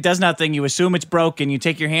there, it does nothing. You assume it's broken. You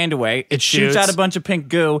take your hand away, it shoots out a bunch of pink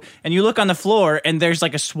goo, and you look on the floor, and there's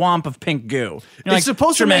like a swamp of pink goo. You're It's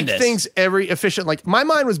supposed to make things every efficient. Like my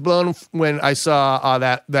mind was blown when I saw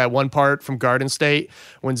that one part from Garden State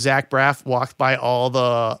when Zach Braff walked by all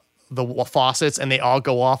the faucets and they all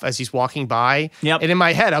go off as he's walking by. Yep. And in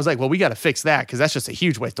my head, I was like, well, we got to fix that because that's just a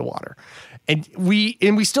huge waste of water. And we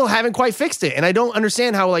still haven't quite fixed it. And I don't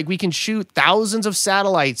understand how like we can shoot thousands of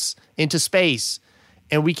satellites into space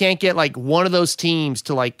and we can't get like one of those teams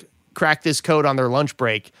to like crack this code on their lunch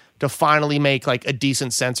break to finally make like a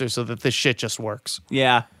decent sensor so that this shit just works.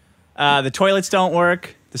 Yeah. The toilets don't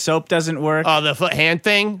work. The soap doesn't work. The foot hand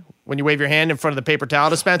thing. When you wave your hand in front of the paper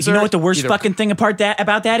towel dispenser. You know what the worst fucking thing about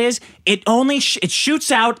that is? It only it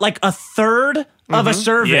shoots out like a third of a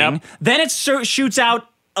serving. Yep. Then it shoots out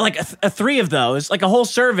like a 3 of those, like a whole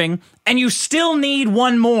serving, and you still need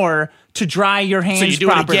one more to dry your hands So you do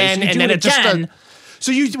properly. it again, So you and do then it it just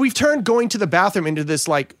again. we've turned going to the bathroom into this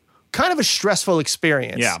like kind of a stressful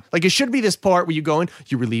experience. Yeah. Like it should be this part where you go in,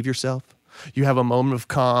 you relieve yourself. You have a moment of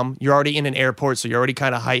calm. You're already in an airport, so you're already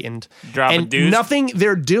kind of heightened. Drop a and deuce. nothing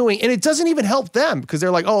they're doing, and it doesn't even help them because they're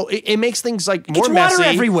like, oh, it makes things like more gets messy. water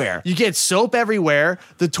everywhere. You get soap everywhere.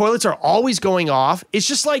 The toilets are always going off. It's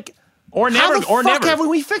just like, Or how never, the or fuck never. haven't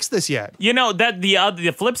we fixed this yet? You know that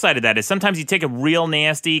the flip side of that is sometimes you take a real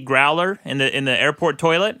nasty growler in the airport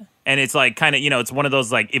toilet, and it's like kind of it's one of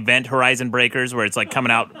those like event horizon breakers where it's like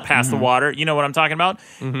coming out past the water. You know what I'm talking about?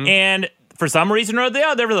 And for some reason or the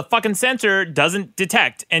other, the fucking sensor doesn't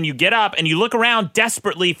detect, and you get up and you look around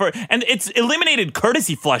desperately and it's eliminated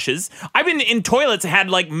courtesy flushes. I've been in toilets that had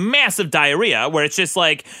like massive diarrhea where it's just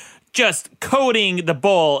like. Just coating the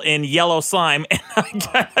bowl in yellow slime, and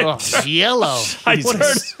Yellow. I What a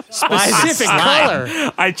turned- specific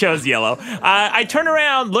color. I chose yellow. I turn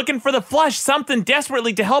around looking for the flush, something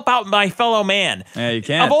desperately to help out my fellow man. Yeah, you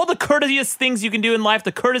can. Of all the courteous things you can do in life,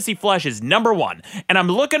 the courtesy flush is number one. And I'm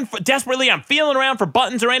looking for desperately. I'm feeling around for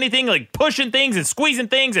buttons or anything, like pushing things and squeezing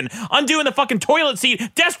things and undoing the fucking toilet seat.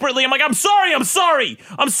 Desperately, I'm like, I'm sorry.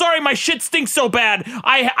 My shit stinks so bad.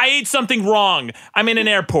 I ate something wrong. I'm in an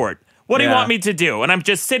airport. What do you Yeah. want me to do? And I'm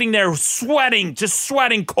just sitting there sweating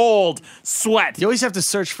cold sweat. You always have to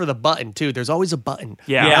search for the button too. There's always a button.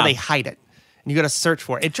 Yeah. Now they hide it, and you got to search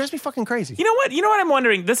for it. It drives me fucking crazy. You know what I'm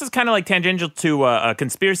wondering? This is kind of like tangential to a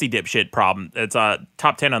conspiracy dipshit problem. It's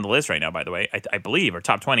top 10 on the list right now, by the way, I believe, or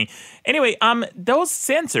top 20. Anyway, those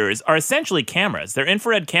sensors are essentially cameras. They're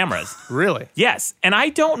infrared cameras. Really? Yes, and I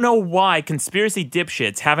don't know why conspiracy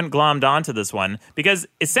dipshits haven't glommed onto this one, because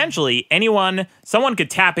essentially someone could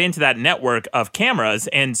tap into that network of cameras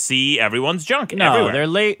and see everyone's junk No,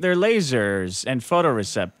 everywhere. they're lasers and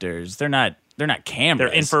photoreceptors. They're not cameras.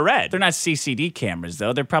 They're infrared. They're not CCD cameras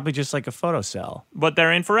though. They're probably just like a photocell. But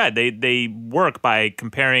they're infrared. They work by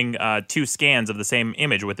comparing two scans of the same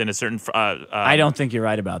image within a certain. I don't think you're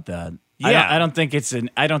right about that. Yeah. I don't think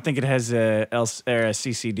I don't think it has a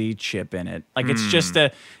CCD chip in it. Like it's just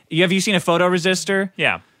have you seen a photoresistor?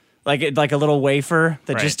 Yeah. Like a little wafer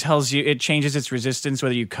that Right. just tells you, it changes its resistance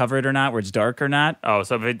whether you cover it or not, where it's dark or not. Oh,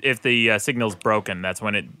 so if the signal's broken, that's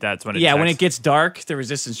when it. Yeah, when detects. it gets dark, the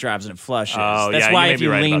resistance drops and it flushes. Oh, That's yeah, why you may if be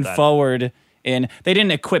you right lean about that. forward they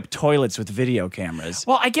didn't equip toilets with video cameras.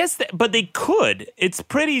 Well, I guess, but they could. It's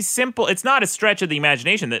pretty simple. It's not a stretch of the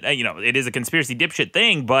imagination that it is a conspiracy dipshit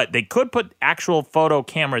thing, but they could put actual photo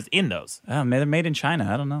cameras in those. Oh, they're made in China.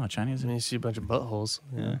 I don't know. Chinese. I mean, you see a bunch of buttholes.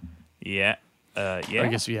 Yeah. Yeah. Yeah. I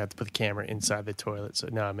guess you have to put the camera inside the toilet. So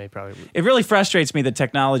no, it may probably. It really frustrates me that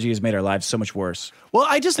technology has made our lives so much worse. Well,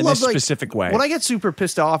 I just in love this specific way. What I get super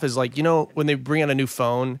pissed off is like when they bring out a new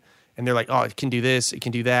phone and they're like, oh, it can do this, it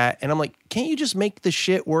can do that, and I'm like, can't you just make the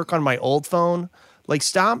shit work on my old phone? Like,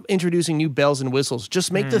 stop introducing new bells and whistles.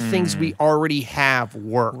 Just make the things we already have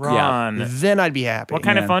work. Ron. Then I'd be happy. What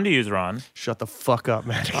kind of Yeah. phone do you use, Ron? Shut the fuck up,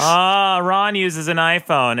 man. Ron uses an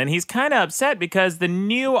iPhone, and he's kind of upset because the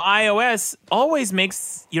new iOS always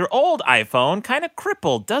makes your old iPhone kind of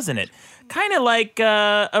crippled, doesn't it? Kind of like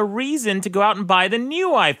a reason to go out and buy the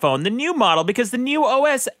new iPhone, the new model, because the new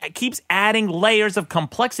OS keeps adding layers of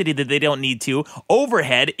complexity that they don't need to,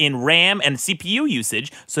 overhead in RAM and CPU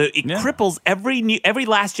usage, so it cripples every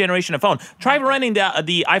last generation of phone. Try running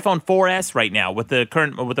the iPhone 4S right now with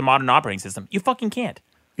the modern operating system. You fucking can't.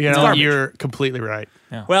 You're completely right.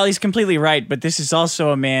 Well, he's completely right, but this is also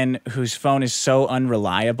a man whose phone is so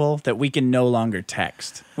unreliable that we can no longer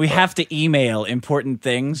text. We have to email important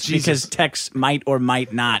things because text might or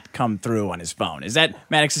might not come through on his phone.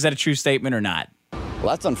 Maddox, is that a true statement or not? Well,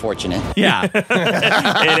 that's unfortunate. Yeah.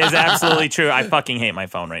 It is absolutely true. I fucking hate my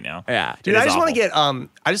phone right now. Yeah. Dude, It I is just want to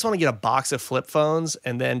awful. get a box of flip phones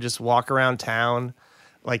and then just walk around town,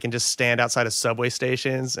 and just stand outside of subway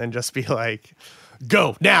stations and just be like,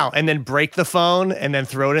 go now, and then break the phone and then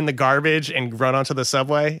throw it in the garbage and run onto the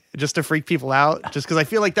subway just to freak people out. Just because I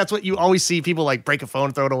feel like that's what you always see people like break a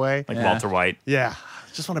phone, throw it away. Like Walter White. Yeah.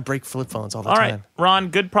 Just want to break flip phones all the All time. right, Ron,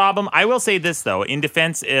 good problem. I will say this, though. In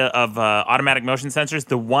defense of automatic motion sensors,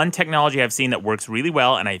 the one technology I've seen that works really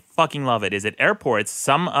well, and I fucking love it, is at airports,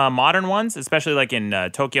 some modern ones, especially like in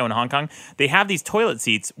Tokyo and Hong Kong, they have these toilet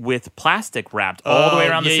seats with plastic wrapped all the way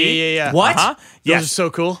around the seat. Yeah. What? Uh-huh. Those Yes. are so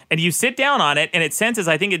cool. And you sit down on it, and it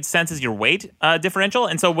senses your weight differential.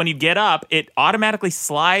 And so when you get up, it automatically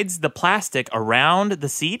slides the plastic around the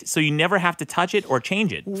seat, so you never have to touch it or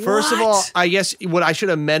change it. First of all, I guess what I should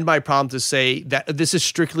amend my problem to say that this is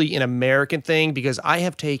strictly an American thing because I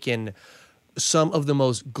have taken some of the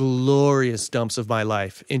most glorious dumps of my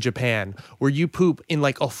life in Japan, where you poop in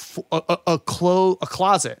like a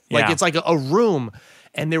closet, like Yeah. it's like a room,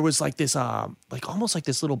 and there was like this, like almost like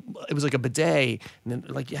this little, it was like a bidet, and then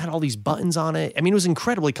like you had all these buttons on it. I mean, it was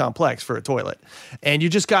incredibly complex for a toilet, and you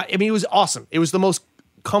just got. I mean, it was awesome. It was the most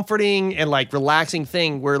comforting and like relaxing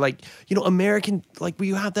thing where like, you know, American, like we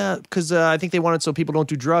have that because I think they wanted so people don't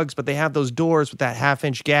do drugs, but they have those doors with that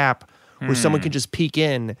 1/2-inch gap where someone can just peek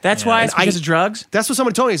in. That's why it's because of drugs? That's what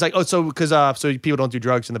someone told me. He's like, oh, so because so people don't do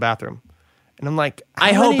drugs in the bathroom. And I'm like,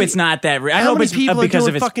 I hope it's not that. I hope it's because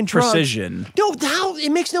of its precision. No, how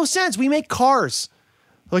it makes no sense. We make cars.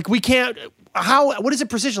 Like we can't. What is it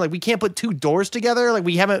precision? Like we can't put two doors together? Like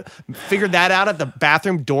we haven't figured that out at the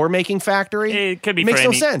bathroom door making factory? It could be. Makes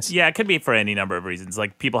no sense. Yeah, it could be for any number of reasons,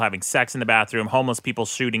 like people having sex in the bathroom, homeless people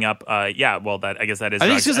shooting up. Yeah, well, I guess that is. I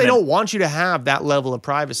think drugs. it's because they don't want you to have that level of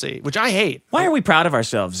privacy, which I hate. Why are we proud of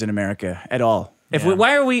ourselves in America at all?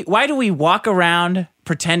 Why do we walk around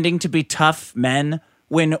pretending to be tough men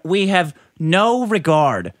when we have no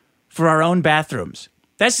regard for our own bathrooms?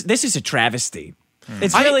 This is a travesty.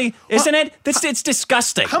 It's really, isn't it? It's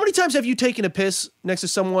disgusting. How many times have you taken a piss next to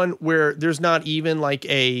someone where there's not even like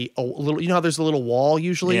a little, you know how there's a little wall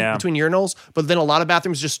usually between urinals, but then a lot of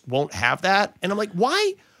bathrooms just won't have that? And I'm like,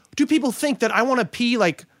 why do people think that I want to pee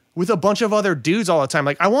like with a bunch of other dudes all the time?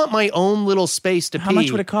 Like I want my own little space to pee. How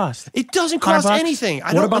much would it cost? It doesn't cost $100? anything.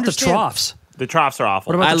 What about the troughs? The troughs are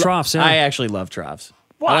awful. What about the troughs? Yeah. I actually love troughs.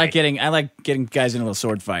 Why? I like getting guys in a little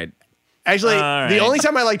sword fight. Actually, All the right. only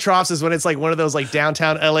time I like troughs is when it's like one of those like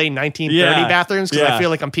downtown LA 1930 Yeah. bathrooms because I Yeah.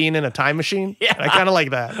 feel like I'm peeing in a time machine. Yeah. I kind of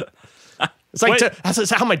like that. It's like What-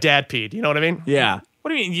 that's how my dad peed. You know what I mean? Yeah.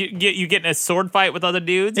 What do you mean? You get in a sword fight with other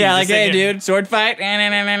dudes? Yeah, You like, just hey, sit here- dude, sword fight.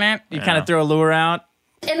 You kind of throw a lure out.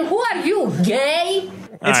 And who are you, gay?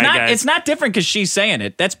 All right, guys. It's not different because she's saying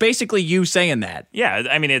it. That's basically you saying that. Yeah,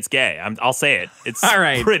 I mean it's gay. I'll say it. It's All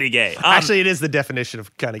right. pretty gay. Actually, it is the definition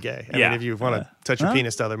of kind of gay. I Yeah. mean, if you want to touch your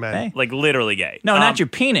penis to other men. Hey. like literally gay. No, not your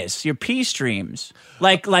penis. Your pee streams,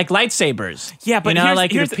 like lightsabers. Yeah, but you know, here's-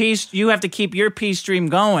 like here's your pee. You have to keep your pee stream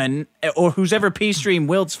going, or whoever pee stream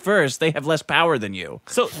wilts first, they have less power than you.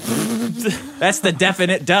 So That's the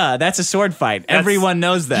definite duh. That's a sword fight. Everyone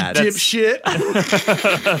knows that. Dipshit.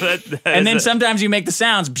 And then sometimes you make the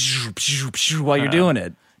sounds while you're doing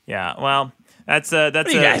it. yeah, well, that's a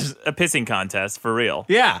you guys- pissing contest for real.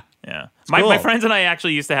 Yeah. Yeah, cool. my friends and I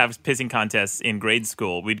actually used to have pissing contests in grade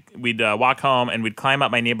school. We'd walk home and we'd climb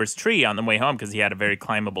up my neighbor's tree on the way home because he had a very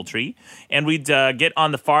climbable tree, and we'd get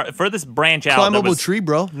on the furthest branch out. Climbable tree,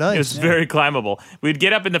 bro. Nice. It was very climbable. We'd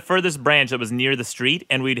get up in the furthest branch that was near the street,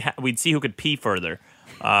 and we'd see who could pee further.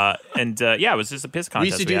 It was just a piss contest. We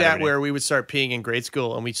used to do had that every day. where we would start peeing in grade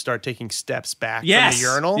school and we'd start taking steps back Yes. from the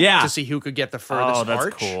urinal Yeah. to see who could get the furthest Oh, that's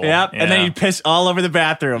arch. cool. Yep. Yeah. And then you piss all over the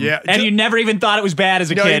bathroom. Yeah. And you never even thought it was bad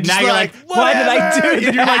as a No, kid. just Now you're like, why did I "Whatever." do And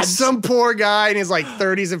that? you're like some poor guy in his like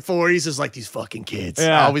 30s and 40s is like these fucking kids.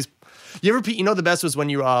 Yeah. Always. You ever pee? You know the best was when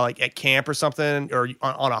you like at camp or something or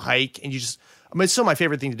on a hike and you just. I mean, it's still my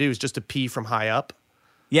favorite thing to do is just to pee from high up.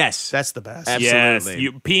 Yes. That's the best. Absolutely. Yes,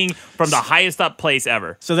 you peeing from the highest up place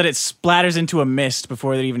ever. So that it splatters into a mist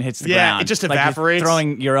before it even hits the Yeah, ground. it just Like you're evaporates.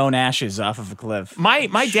 throwing your own ashes off of a cliff. My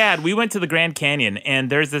dad, we went to the Grand Canyon, and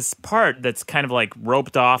there's this part that's kind of like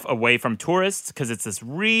roped off away from tourists because it's this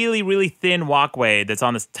really, really thin walkway that's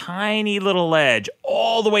on this tiny little ledge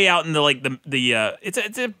all the way out in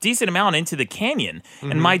it's a decent amount into the canyon.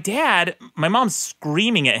 Mm-hmm. And my mom's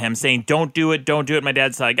screaming at him saying, "Don't do it, don't do it." My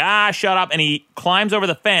dad's like, shut up. And he climbs over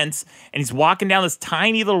the fence and he's walking down this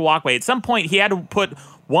tiny little walkway. At some point, he had to put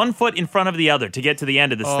one foot in front of the other to get to the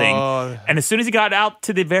end of this thing. And as soon as he got out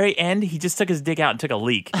to the very end, he just took his dick out and took a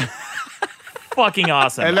leak. Fucking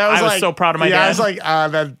awesome. And that was I was like, so proud of my dad. Yeah, I was like,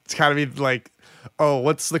 that's kind of be like, oh,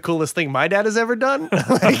 what's the coolest thing my dad has ever done?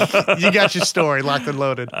 Like, you got your story locked and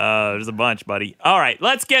loaded. There's a bunch, buddy. All right,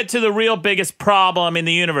 let's get to the real biggest problem in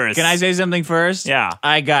the universe. Can I say something first? Yeah.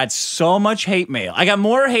 I got so much hate mail. I got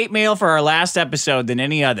more hate mail for our last episode than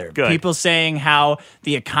any other. Good. People saying how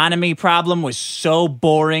the economy problem was so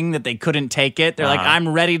boring that they couldn't take it. They're like, I'm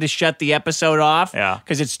ready to shut the episode off. Yeah.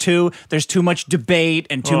 Because there's too much debate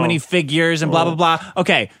and too many figures and blah, blah, blah.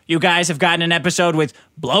 Okay, you guys have gotten an episode with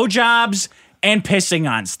blowjobs and pissing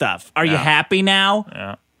on stuff. Are you happy now?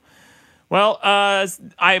 Yeah. Well,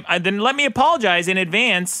 I then let me apologize in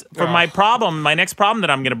advance for my next problem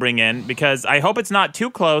that I'm going to bring in, because I hope it's not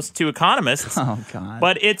too close to economists. Oh, God.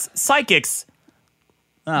 But it's psychics.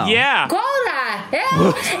 Oh. Yeah. Go the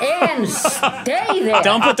hell and stay there.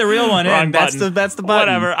 Don't put the real one Wrong in. button. That's the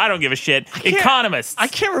button. Whatever. I don't give a shit. Economists. I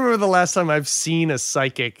can't remember the last time I've seen a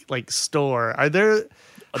psychic like store. Are there?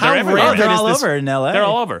 They're everywhere. They're all over in LA. They're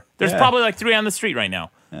all over. There's probably like 3 on the street right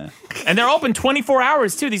now. And they're open 24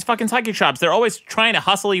 hours, too, these fucking psychic shops. They're always trying to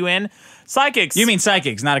hustle you in. Psychics. You mean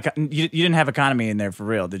psychics, not you didn't have economy in there for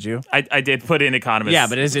real, did you? I did put in economists. Yeah,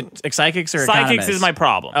 but is it psychics or psychics economists? is my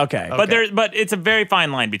problem. Okay. But it's a very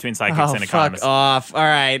fine line between psychics and economists. Fuck off. All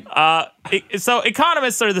right. So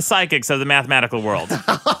economists are the psychics of the mathematical world.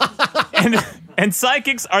 and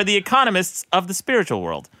psychics are the economists of the spiritual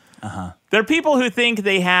world. They're people who think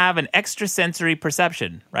they have an extrasensory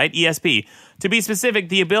perception, right? ESP. To be specific,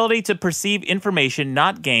 the ability to perceive information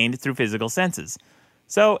not gained through physical senses.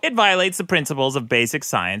 So it violates the principles of basic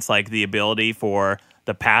science, like the ability for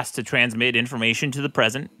the past to transmit information to the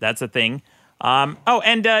present. That's a thing.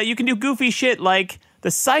 You can do goofy shit like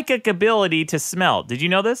the psychic ability to smell. Did you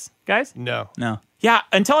know this, guys? No. Yeah,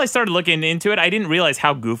 until I started looking into it, I didn't realize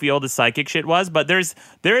how goofy all the psychic shit was, but there is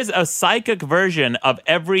a psychic version of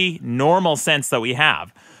every normal sense that we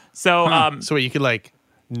have. So, So you could like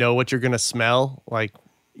know what you're gonna smell like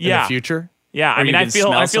in the future? Yeah, I mean, I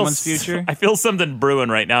feel someone's future. I feel something brewing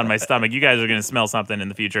right now in my stomach. You guys are going to smell something in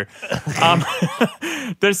the future.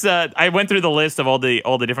 I went through the list of all the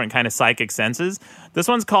different kind of psychic senses. This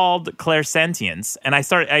one's called clairsentience, and I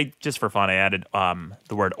just for fun I added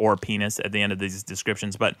the word or penis at the end of these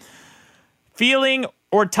descriptions. But feeling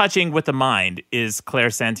or touching with the mind is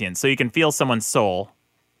clairsentience, so you can feel someone's soul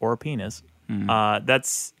or penis.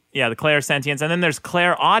 That's. Yeah, the clairsentience. And then there's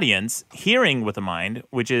clairaudience, hearing with the mind,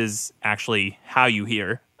 which is actually how you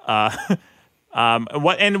hear. What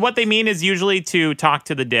they mean is usually to talk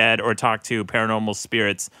to the dead or talk to paranormal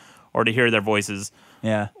spirits or to hear their voices.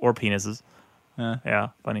 Yeah. Or penises. Yeah,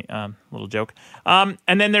 funny little joke. And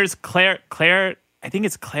then there's I think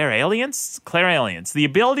it's clairalience? Clairalience. The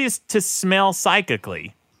ability is to smell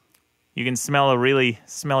psychically. You can smell a really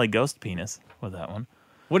smelly ghost penis with that one.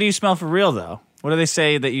 What do you smell for real, though? What do they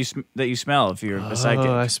say that you smell if you're a psychic?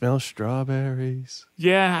 Oh, I smell strawberries.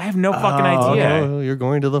 Yeah, I have no fucking idea. Oh, you're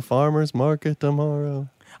going to the farmer's market tomorrow.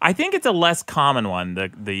 I think it's a less common one,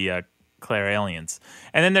 the clairalience.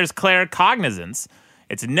 And then there's claircognizance.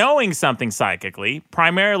 It's knowing something psychically,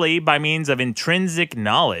 primarily by means of intrinsic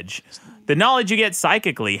knowledge. The knowledge you get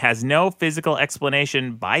psychically has no physical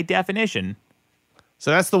explanation by definition. So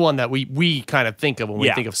that's the one that we kind of think of when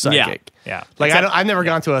we think of psychic. Yeah. Like I've never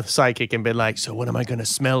gone to a psychic and been like, so what am I going to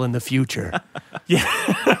smell in the future?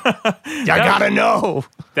 I gotta know.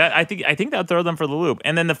 That I think that'll throw them for the loop.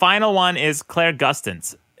 And then the final one is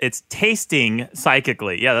clairgustance. It's tasting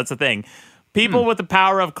psychically. Yeah, that's the thing. People with the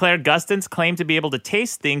power of clairgustance claim to be able to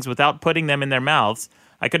taste things without putting them in their mouths.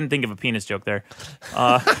 I couldn't think of a penis joke there.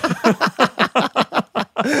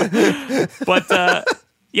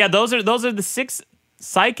 Yeah, those are the 6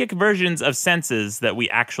 psychic versions of senses that we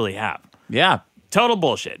actually have. Yeah. Total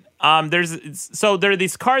bullshit. There are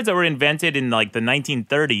these cards that were invented in like the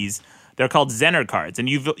 1930s. They're called Zener cards, and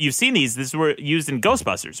you've seen these. These were used in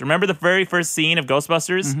Ghostbusters. Remember the very first scene of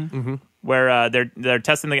Ghostbusters, where they're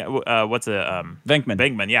testing the guy. Venkman.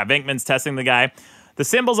 Venkman. Yeah, Venkman's testing the guy. The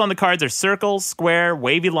symbols on the cards are circle, square,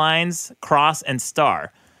 wavy lines, cross, and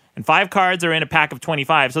star. And 5 cards are in a pack of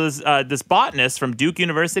 25. So this botanist from Duke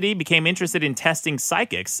University became interested in testing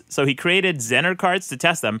psychics. So he created Zener cards to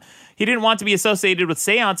test them. He didn't want to be associated with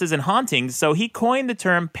seances and hauntings, so he coined the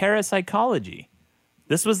term parapsychology.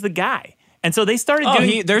 This was the guy. And so they started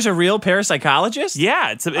doing... there's a real parapsychologist?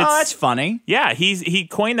 Yeah. It's that's funny. Yeah, he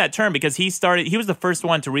coined that term because he was the first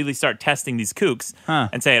one to really start testing these kooks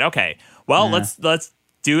and saying, okay, well, let's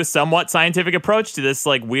do a somewhat scientific approach to this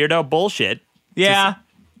like weirdo bullshit. Yeah.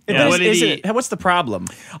 Yeah. What's the problem?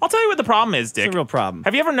 I'll tell you what the problem is, Dick. It's a real problem.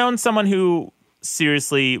 Have you ever known someone who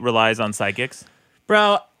seriously relies on psychics?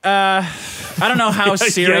 Bro, I don't know how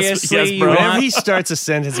seriously yes, you bro. Whenever want. he starts a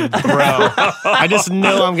sentence with bro, I just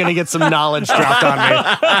know I'm going to get some knowledge dropped on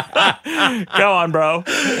me. Go on, bro.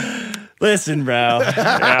 Listen, bro.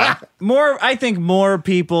 Yeah. I think more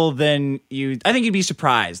people than you. I think you'd be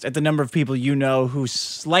surprised at the number of people you know who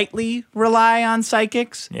slightly rely on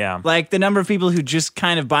psychics. Yeah. Like the number of people who just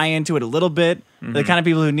kind of buy into it a little bit. The kind of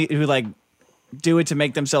people who like do it to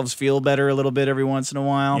make themselves feel better a little bit every once in a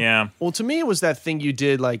while. Yeah. Well, to me, it was that thing you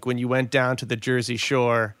did like when you went down to the Jersey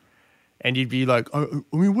Shore and you'd be like, I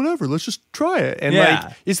mean, whatever, let's just try it. And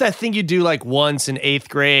like, it's that thing you do like once in 8th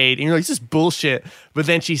grade and you're like, this is bullshit. But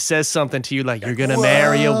then she says something to you like, you're going to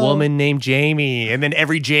marry a woman named Jamie. And then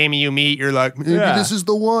every Jamie you meet, you're like, maybe this is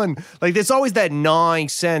the one. Like, there's always that gnawing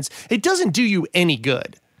sense. It doesn't do you any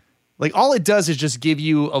good. Like, all it does is just give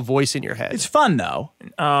you a voice in your head. It's fun, though.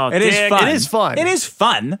 Oh, It is fun. It is fun. It is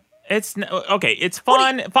fun. Okay, it's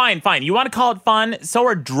fun. Fine. You want to call it fun? So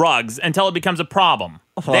are drugs until it becomes a problem.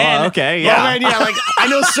 Then, okay, Oh yeah. man, yeah. Like I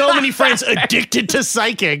know so many friends addicted to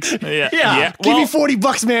psychics. yeah. Give me Well,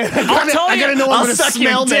 $40, man. I gotta know what I'll I'm gonna suck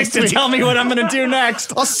smell your dick next to week. tell me what I'm going to do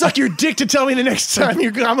next. I'll suck your dick to tell me the next time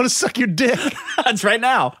I'm gonna suck your dick. That's right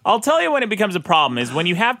now. I'll tell you when it becomes a problem is when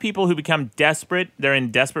you have people who become desperate, they're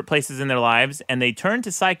in desperate places in their lives, and they turn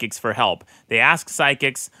to psychics for help. They ask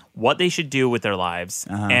psychics what they should do with their lives.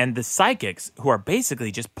 And the psychics, who are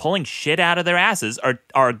basically just pulling shit out of their asses,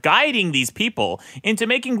 are guiding these people into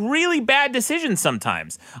making really bad decisions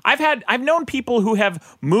sometimes. I've known people who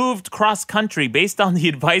have moved cross country based on the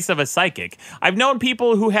advice of a psychic. I've known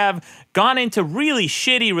people who have gone into really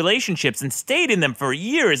shitty relationships and stayed in them for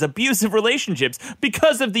years, abusive relationships,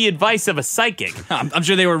 because of the advice of a psychic. I'm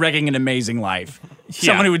sure they were wrecking an amazing life.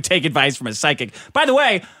 Someone who would take advice from a psychic. By the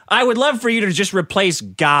way, I would love for you to just replace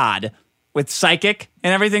God with psychic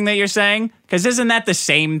and everything that you're saying, because isn't that the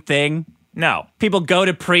same thing? No. People go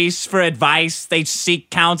to priests for advice. They seek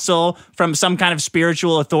counsel from some kind of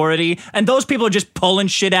spiritual authority. And those people are just pulling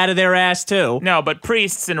shit out of their ass, too. No, but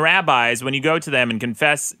priests and rabbis, when you go to them and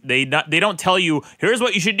confess, they don't tell you, here's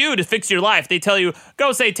what you should do to fix your life. They tell you,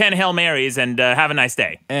 go say 10 Hail Marys and have a nice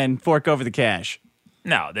day. And fork over the cash.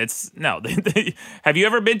 No. Have you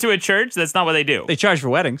ever been to a church? That's not what they do. They charge for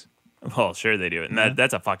weddings. Well, sure they do. And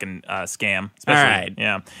that's a fucking scam. All right.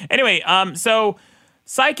 Yeah. Anyway, so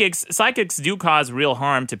psychics do cause real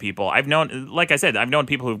harm to people. I've known, like I said, I've known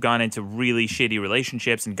people who've gone into really shitty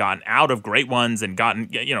relationships and gotten out of great ones and gotten,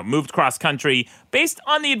 moved cross country based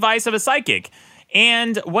on the advice of a psychic.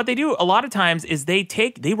 And what they do a lot of times is they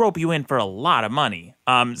rope you in for a lot of money.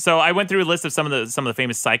 So I went through a list of some of the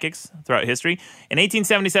famous psychics throughout history. In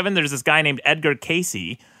 1877, there's this guy named Edgar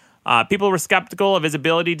Cayce. People were skeptical of his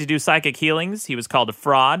ability to do psychic healings. He was called a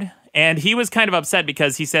fraud. And he was kind of upset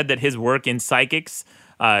because he said that his work in psychics,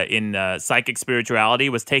 psychic spirituality,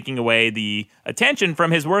 was taking away the attention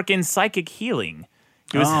from his work in psychic healing.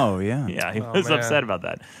 He was, Yeah, he was upset about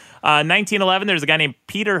that. 1911, there's a guy named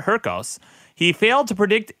Peter Hurkos. He failed to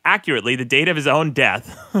predict accurately the date of his own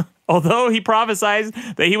death, although he prophesied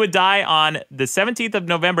that he would die on the 17th of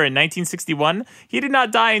November in 1961. He did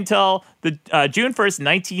not die until the June 1st,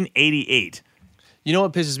 1988. You know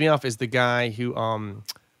what pisses me off is the guy who,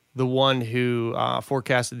 the one who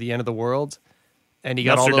forecasted the end of the world, and he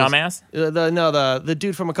got all those. Dumbass? The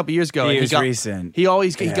dude from a couple years ago. He and was recent. He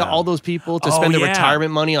got all those people to spend their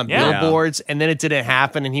retirement money on billboards, and then it didn't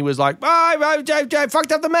happen, and he was like, I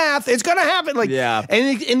fucked up the math. It's gonna happen. Like,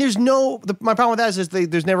 and there's my problem with that is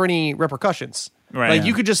there's never any repercussions. Right. Like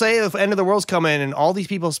you could just say the end of the world's coming, and all these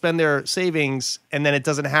people spend their savings, and then it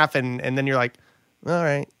doesn't happen, and then you're like, all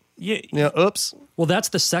right. Oops. Well, that's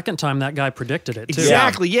the second time that guy predicted it, too.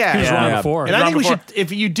 Exactly, yeah. He was wrong before. And I think we should,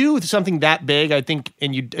 if you do something that big, I think,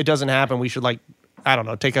 and it doesn't happen, we should, I don't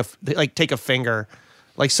know, take a finger,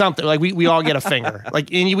 like something, like we all get a finger,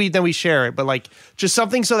 like, and then we share it, but just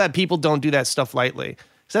something so that people don't do that stuff lightly.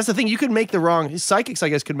 So that's the thing. You could make psychics, I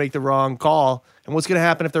guess, could make the wrong call, and what's going to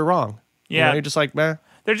happen if they're wrong? Yeah. You're just like, meh.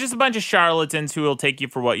 They're just a bunch of charlatans who will take you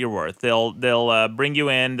for what you're worth. They'll bring you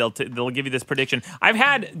in. They'll give you this prediction.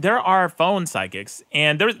 There are phone psychics,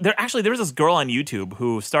 and there was this girl on YouTube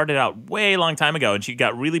who started out way long time ago, and she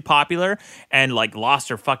got really popular and lost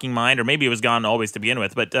her fucking mind, or maybe it was gone always to begin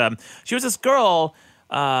with. But she was this girl.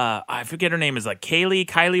 I forget her name is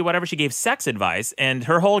Kylie, whatever. She gave sex advice, and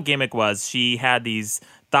her whole gimmick was she had these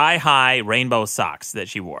thigh-high rainbow socks that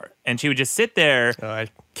she wore, and she would just sit there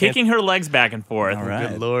kicking her legs back and forth. All right.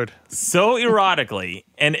 Good Lord. So erotically.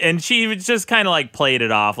 And she would just kind of played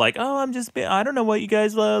it off I don't know what you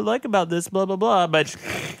guys like about this, blah, blah, blah. But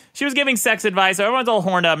she was giving sex advice. So everyone's all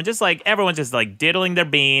horned up and just everyone's just diddling their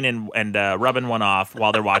bean and rubbing one off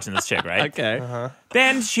while they're watching this chick, right? Okay. Uh-huh.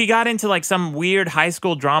 Then she got into some weird high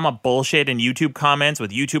school drama bullshit in YouTube comments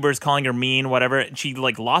with YouTubers calling her mean, whatever. She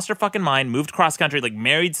lost her fucking mind, moved cross country,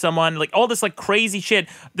 married someone, all this crazy shit.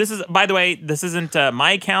 This is, by the way, this isn't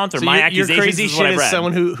my account or So my your accusations. crazy is what shit I've read. is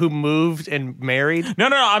someone who moved and married?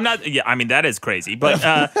 No, I'm not. Yeah, I mean, that is crazy. But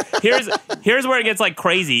here's where it gets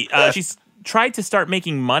crazy. She's tried to start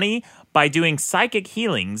making money by doing psychic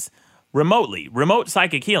healings remotely, remote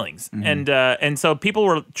psychic healings. And so people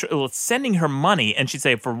were sending her money, and she'd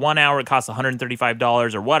say for 1 hour it costs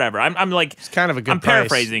 $135 or whatever. I'm It's kind of a good I'm price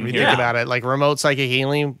paraphrasing if you here. think about it. Remote psychic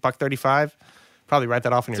healing, $135. Probably write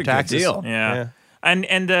that off in your a good taxes. deal. Yeah.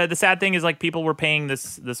 And the sad thing is people were paying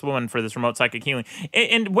this woman for this remote psychic healing.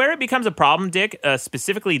 And where it becomes a problem, Dick,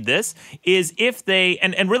 specifically this, is if they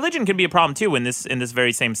and religion can be a problem too in this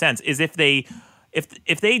very same sense, is if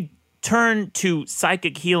they turn to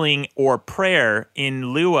psychic healing or prayer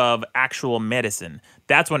in lieu of actual medicine.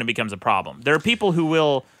 That's when it becomes a problem. There are people who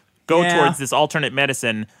will go towards this alternate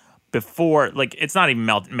medicine before, like, it's not even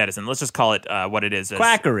medicine. Let's just call it what it is.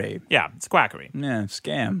 Quackery. Yeah, it's quackery. Yeah,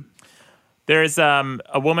 scam. There's a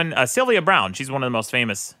woman, Sylvia Brown. She's one of the most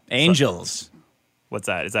famous. Angels. What's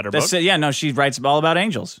that? Is that her book? Yeah, no, she writes all about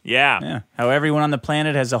angels. Yeah. Yeah. How everyone on the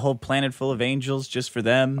planet has a whole planet full of angels just for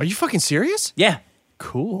them. Are you fucking serious? Yeah.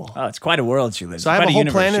 Cool. Oh, it's quite a world she lives in. So I have Quite a whole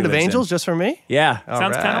universe planet she of lives angels in. just for me? Yeah.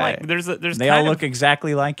 Sounds kind of right. like there's They all look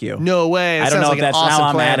exactly like you. No way. It I don't sounds know like if that's an awesome how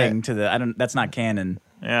I'm planet. adding to the. That's not canon.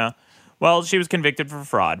 Yeah. Well, she was convicted for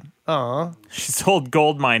fraud. Aw. She sold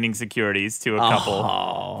gold mining securities to a couple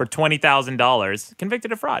for $20,000.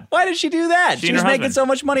 Convicted of fraud. Why did she do that? She She and was her making husband. so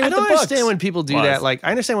much money I with don't the books. understand when people do Was. that. Like,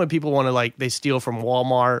 I understand when people want to, like, they steal from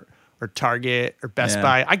Walmart or Target or Best Yeah.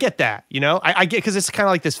 Buy. I get that, you know? I get, because it's kind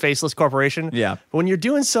of like this faceless corporation. Yeah. But when you're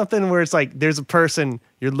doing something where it's like, there's a person,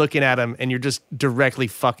 you're looking at them, and you're just directly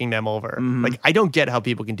fucking them over. Mm-hmm. Like, I don't get how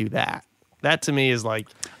people can do that. That to me is like,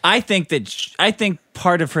 I think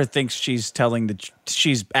part of her thinks she's telling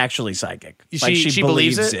she's actually psychic. Like She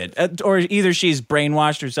believes it? Or either she's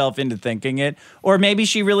brainwashed herself into thinking it, or maybe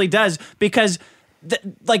she really does. Because,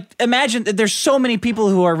 like, imagine that there's so many people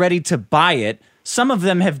who are ready to buy it. Some of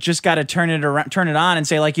them have just got to turn it on and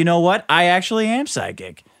say, like, you know what? I actually am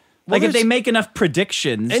psychic. Like, if they make enough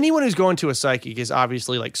predictions. anyone who's going to a psychic is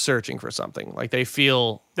obviously like searching for something. Like they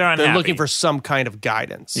feel They're they're unhappy. looking for some kind of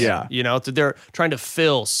guidance. Yeah. You know, they're trying to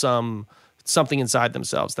fill something inside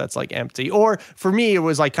themselves that's like empty. Or for me, it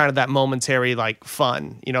was like kind of that momentary like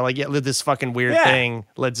fun. You know, like this fucking weird thing.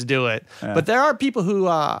 Let's do it. But there are people who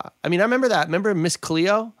I remember Miss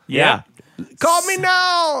Cleo? Yeah. Call me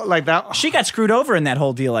now! Like that. She got screwed over in that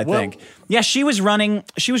whole deal, I think. Yeah, she was running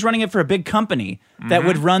it for a big company that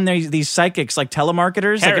would run these psychics, like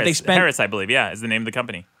telemarketers. Like if they spent, Harris, I believe, is the name of the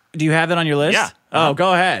company. do you have it on your list? Yeah. Oh,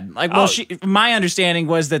 go ahead. Like, well, my understanding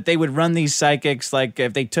was that they would run these psychics, like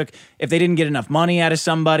if they didn't get enough money out of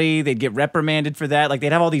somebody, they'd get reprimanded for that. Like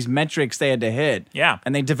they'd have all these metrics they had to hit. Yeah.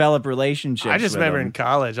 And they develop relationships. I just with remember them. in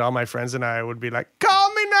college, all my friends and I would be like,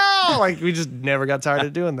 call me now! Like we just never got tired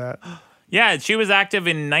of doing that. Yeah, she was active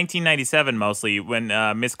in 1997 mostly when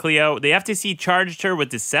Miss Cleo, the FTC charged her with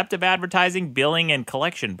deceptive advertising, billing, and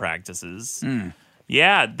collection practices.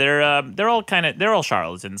 Yeah, they're all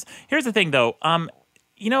charlatans. Here's the thing, though.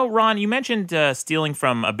 Ron, you mentioned stealing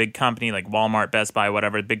from a big company like Walmart, Best Buy,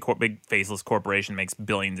 whatever. Big faceless corporation makes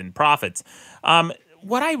billions in profits.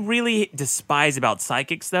 What I really despise about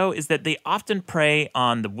psychics, though, is that they often prey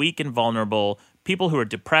on the weak and vulnerable, people who are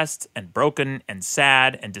depressed and broken and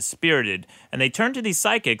sad and dispirited, and they turn to these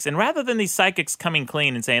psychics, and rather than these psychics coming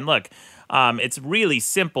clean and saying, look, it's really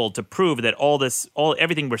simple to prove that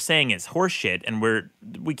everything we're saying is horseshit and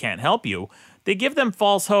we can't help you, they give them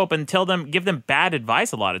false hope and give them bad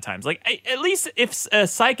advice a lot of times. Like, at least if a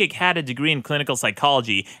psychic had a degree in clinical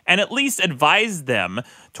psychology and at least advised them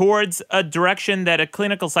towards a direction that a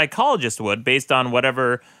clinical psychologist would based on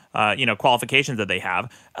whatever qualifications that they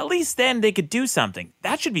have, at least then they could do something.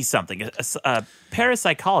 That should be something. A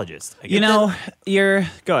parapsychologist.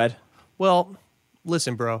 Go ahead. Well,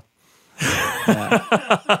 listen, bro.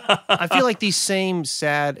 I feel like these same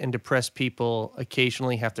sad and depressed people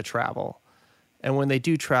occasionally have to travel. And when they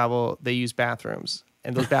do travel, they use bathrooms.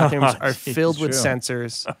 And those bathrooms are filled with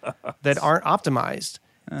sensors that aren't optimized.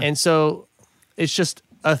 And so it's just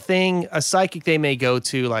a psychic they may go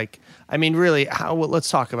to, like, I mean, really, let's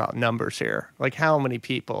talk about numbers here. Like, how many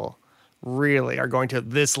people really are going to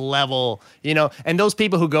this level, you know? And those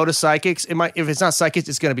people who go to psychics, if it's not psychics,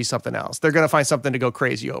 it's going to be something else. They're going to find something to go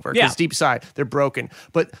crazy over. Because deep inside, they're broken.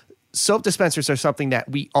 But soap dispensers are something that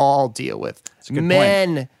we all deal with.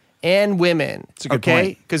 Men and women. It's a good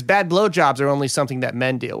point. Because bad blowjobs are only something that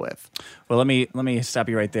men deal with. Well, let me stop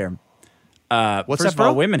you right there. What's First that, bro? of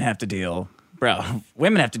all, women have to deal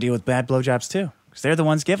with bad blowjobs too, because they're the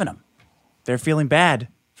ones giving them. They're feeling bad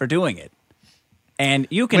for doing it, and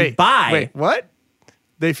you can buy. Wait, what?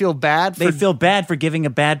 They feel bad. They feel bad for giving a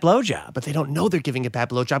bad blowjob, but they don't know they're giving a bad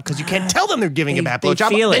blowjob because you can't tell them they're giving a bad they blowjob.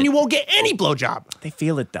 feel it. Then you won't get any blowjob. They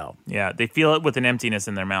feel it though. Yeah, they feel it with an emptiness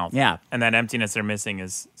in their mouth. Yeah. And that emptiness they're missing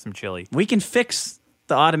is some chili. We can fix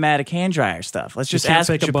the automatic hand dryer stuff. Let's just can't ask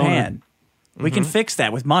fake a Japan. We can fix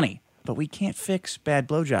that with money, but we can't fix bad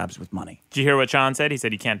blowjobs with money. Did you hear what Sean said? He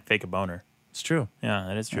said you can't fake a boner. It's true. Yeah,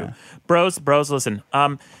 that is true. Yeah. Bros, listen.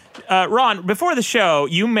 Ron, before the show,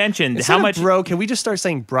 you mentioned Instead how of much. bro, can we just start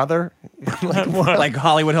saying brother? Like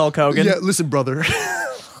Hollywood Hulk Hogan. Yeah, listen, brother.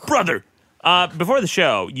 Brother. Before the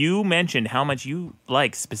show, you mentioned how much you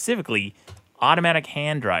like specifically automatic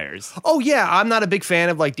hand dryers. Oh, yeah. I'm not a big fan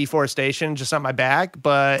of like deforestation, just not my bag.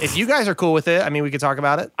 But if you guys are cool with it, I mean, we could talk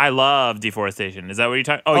about it. I love deforestation. Is that what you're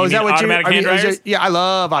talking? Oh, Oh, you is mean that what automatic hand dryers? Yeah, I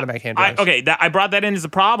love automatic hand dryers. I brought that in as a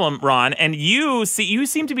problem, Ron, and you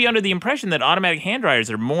seem to be under the impression that automatic hand dryers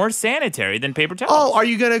are more sanitary than paper towels. Oh, are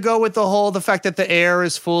you going to go with the fact that the air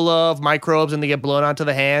is full of microbes and they get blown onto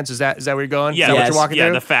the hands? Is that where you're going? Yeah, is that what you're walking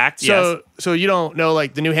through? the fact, So you don't know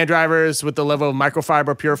like the new hand dryers with the level of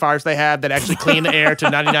microfiber purifiers they have that actually clean the air to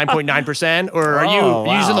 99.9%? Or are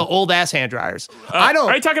you using the old ass hand dryers? I don't.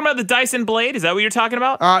 Are you talking about the Dyson Blade? Is that what you're talking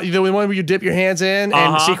about? The one where you dip your hands in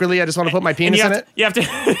and secretly I just want to put my penis in it? You have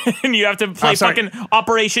to and you have to play fucking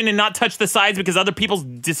Operation and not touch the sides because other people's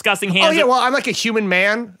disgusting hands. Oh yeah, well I'm like a human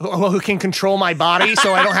man who can control my body,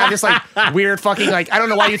 so I don't have this like weird fucking like I don't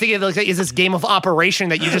know why you think it is this game of Operation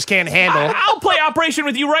that you just can't handle. I'll play Operation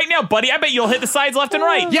with you right now, buddy. I bet you'll hit the sides left and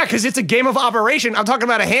right. Yeah, because it's a game of Operation. I'm talking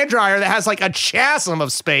about a hand dryer that has like a chasm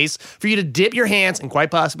of space for you to dip your hands and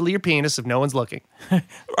quite possibly your penis if no one's looking.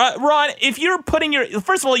 Ron, if you're putting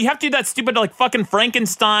first of all, you have to do that stupid like fucking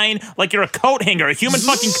Frankenstein, like you're a coat hanger, a human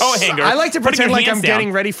fucking coat hanger. I like to pretend like I'm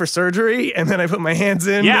getting ready for surgery, and then I put my hands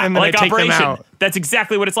in, and then like I take Operation. them out. That's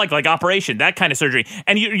exactly what it's like Operation, that kind of surgery.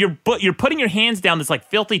 And you're putting your hands down this like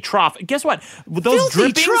filthy trough. Guess what? With those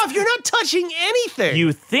filthy drippings, trough, you're not touching anything.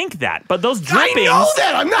 You think that, but those drippings. I know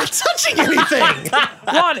that I'm not touching anything.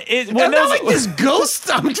 Ron, I'm not like this ghost.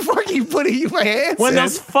 I'm fucking putting my hands when in.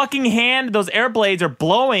 those fucking those air blades are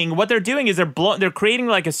blowing, what they're doing is they're creating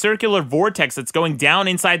like a circular vortex that's going down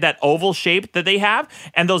inside that oval shape that they have,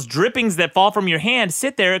 and those drippings that fall from your hand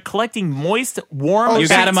sit there collecting moist, warm. You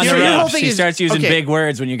got him on the ropes. He starts using big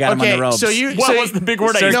words when you got him on the ropes. What was the big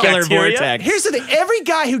word? Circular vortex. Here's the thing. Every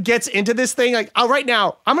guy who gets into this thing, like, right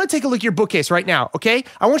now, I'm going to take a look at your bookcase right now, okay?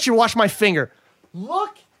 I want you to watch my finger.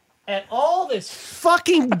 Look at all this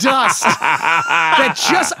fucking dust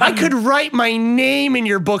that I could write my name in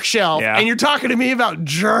your bookshelf, and you're talking to me about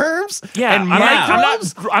germs and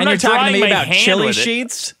microbes? I'm not talking to me about chili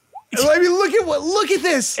sheets. I mean, look at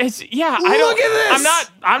this. Look at this.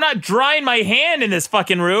 I'm not drying my hand in this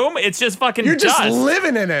fucking room. It's just fucking You're dust. just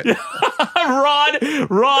living in it.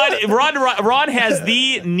 Ron has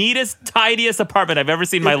the neatest, tidiest apartment I've ever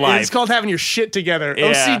seen in my life. It's called having your shit together.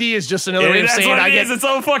 Yeah. OCD is just another way of saying I get. It's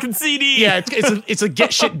all fucking CD. Yeah, it's a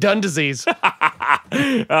get shit done disease.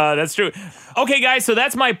 That's true. Okay, guys, so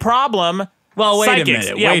that's my problem. Well, wait Psychics. a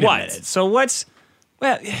minute. Yeah, wait what? a minute. So what's?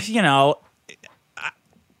 Well, you know.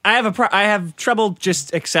 I have trouble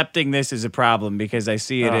just accepting this as a problem because I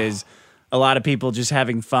see it as a lot of people just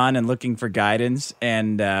having fun and looking for guidance,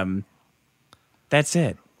 and that's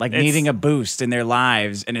it. Like needing a boost in their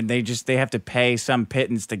lives, and they have to pay some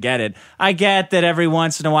pittance to get it. I get that every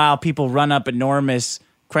once in a while people run up enormous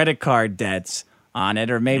credit card debts on it,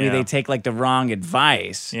 or maybe they take like the wrong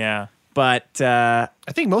advice. Yeah. But I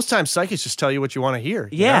think most times psychics just tell you what you want to hear.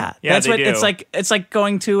 Yeah, that's what it's like. It's like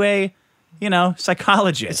going to a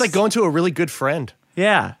psychologist. It's like going to a really good friend.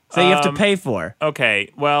 Yeah, so you have to pay for. Okay,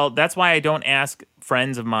 well, that's why I don't ask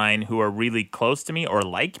friends of mine who are really close to me or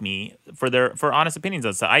like me for honest opinions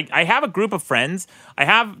on stuff. I have a group of friends. I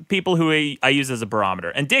have people who I use as a barometer.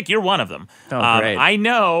 And Dick, you're one of them. Oh, great. I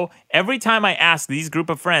know every time I ask these group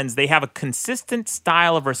of friends, they have a consistent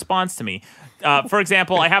style of response to me. For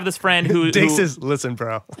example, I have this friend who Dick says, "Listen,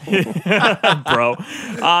 bro, bro."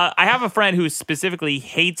 I have a friend who specifically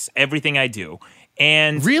hates everything I do.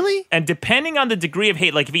 And really? And depending on the degree of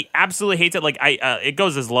hate, like if he absolutely hates it, like it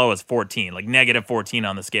goes as low as 14, like negative 14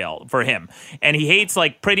 on the scale for him. And he hates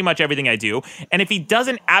like pretty much everything I do. And if he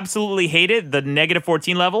doesn't absolutely hate it, the negative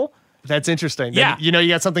 14 level. That's interesting. Yeah. You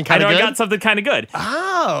got something kind of good? I got something kind of good.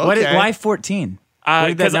 Oh, okay. Why 14? Where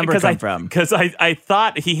did that number come from? Because I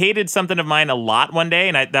thought he hated something of mine a lot one day,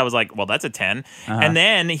 and that was like, well, that's a 10. And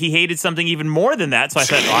then he hated something even more than that, so I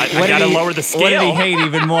said, I got to lower the scale. What did he hate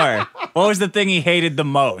even more? What was the thing he hated the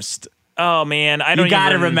most? Oh, man, I don't You got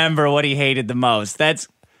to remember what he hated the most.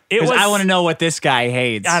 I want to know what this guy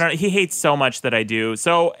hates. I don't know. He hates so much that I do.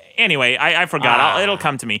 So anyway, I forgot. It'll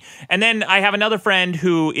come to me. And then I have another friend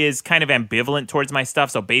who is kind of ambivalent towards my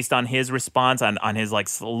stuff. So based on his response, on his like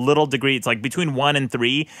little degree, it's like between 1 and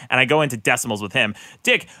 3. And I go into decimals with him.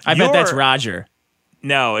 Dick, I bet that's Roger.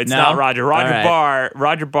 No, it's not Roger.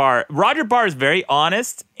 Roger Barr is very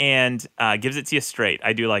honest and gives it to you straight.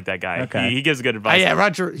 I do like that guy. Okay. He gives good advice. Yeah,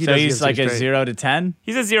 Roger. So he's like a 0 to 10?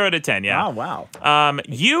 He's a 0 to 10, yeah. Oh, wow.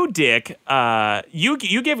 You, Dick,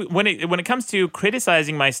 you give when it comes to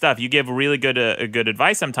criticizing my stuff, you give really good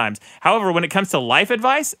advice sometimes. However, when it comes to life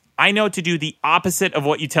advice, I know to do the opposite of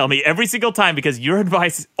what you tell me every single time because your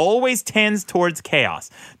advice always tends towards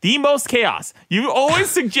chaos. The most chaos. You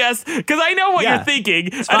always suggest, because I know what you're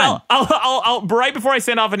thinking. And I'll right before I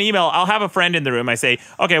send off an email, I'll have a friend in the room. I say,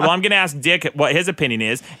 okay, well, I'm going to ask Dick what his opinion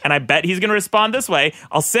is, and I bet he's going to respond this way.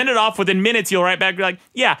 I'll send it off within minutes. You'll write back and be like,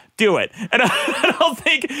 yeah, do it. And I'll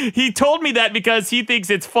think he told me that because he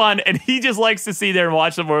thinks it's fun, and he just likes to see there and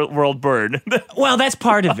watch the world burn. Well, that's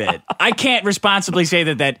part of it. I can't responsibly say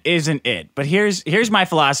that isn't it. But here's my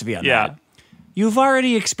philosophy on that. You've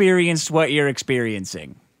already experienced what you're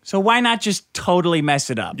experiencing. So why not just totally mess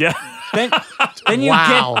it up? Yeah. Then you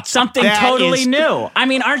get something totally new. I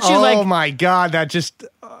mean, aren't you Oh my God, that just...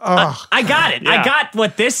 I got it. Yeah. I got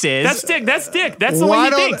what this is. That's Dick. That's the way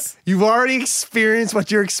he thinks. You've already experienced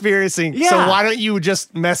what you're experiencing. Yeah. So why don't you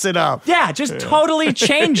just mess it up? Yeah, just totally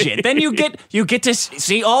change it. Then you get to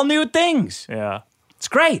see all new things. Yeah. It's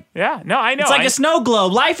great. Yeah, no, I know. It's like a snow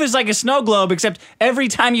globe. Life is like a snow globe, except every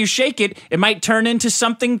time you shake it, it might turn into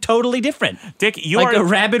something totally different. Dick, you like are a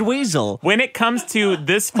rabid weasel. When it comes to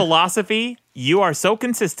this philosophy, you are so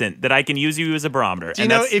consistent that I can use you as a barometer. Do you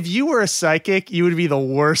know, if you were a psychic, you would be the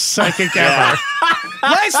worst psychic ever.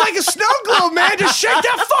 Life's like a snow globe, man. Just shake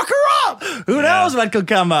that fucker up. Who knows what could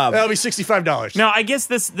come up? That'll be $65. No, I guess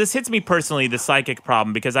this hits me personally, the psychic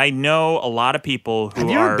problem, because I know a lot of people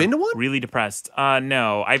who are been to one? really depressed.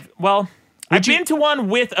 No, I've been to one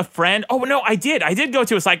with a friend. Oh no, I did go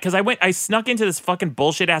to a psychic because I snuck into this fucking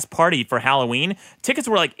bullshit ass party for Halloween. Tickets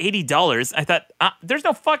were like $80. I thought, there's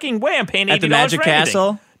no fucking way I'm paying $80 at the Magic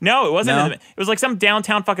Castle. No, it wasn't. It was like some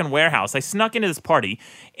downtown fucking warehouse. I snuck into this party,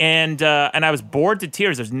 and I was bored to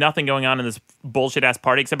tears. There's nothing going on in this bullshit ass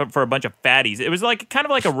party except for a bunch of fatties. It was like kind of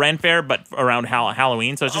like a Ren fair, but around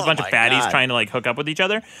Halloween. So it's just a bunch of fatties trying to like hook up with each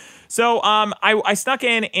other. So I snuck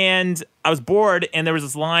in, and I was bored, and there was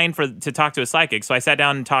this line to talk to a psychic. So I sat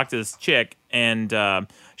down and talked to this chick, and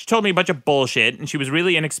she told me a bunch of bullshit, and she was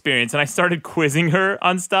really inexperienced. And I started quizzing her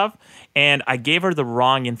on stuff, and I gave her the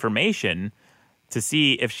wrong information to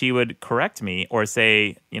see if she would correct me or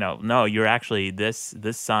say, no, you're actually this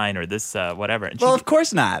sign or this whatever. And of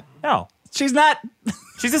course not. No. She's not.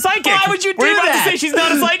 She's a psychic. Why would you do that? Were you about to say she's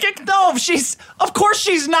not a psychic? No, of course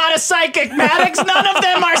she's not a psychic, Maddox. None of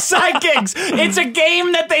them are psychics. It's a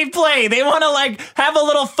game that they play. They want to have a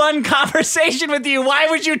little fun conversation with you. Why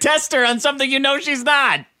would you test her on something you know she's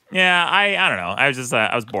not? Yeah, I don't know. I was just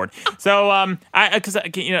I was bored. So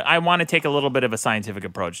I want to take a little bit of a scientific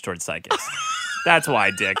approach towards psychics. That's why,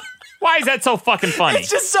 Dick. Why is that so fucking funny? It's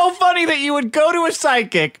just so funny that you would go to a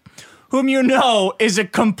psychic whom you know is a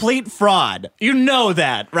complete fraud. You know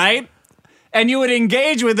that, right? And you would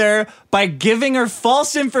engage with her by giving her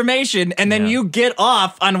false information, and then you get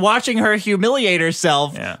off on watching her humiliate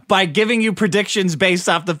herself by giving you predictions based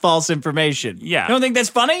off the false information. Yeah. You don't think that's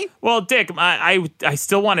funny? Well, Dick, I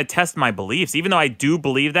still want to test my beliefs, even though I do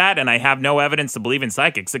believe that, and I have no evidence to believe in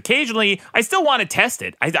psychics. Occasionally, I still want to test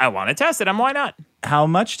it. I want to test it. Why not? How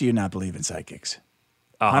much do you not believe in psychics?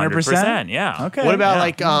 100%, yeah. Okay. What about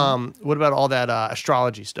what about all that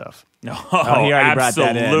astrology stuff? No, he already brought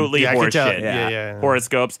that in. Absolutely horseshit. Yeah.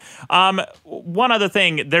 Horoscopes. One other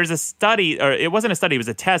thing, there's a study, or it wasn't a study, it was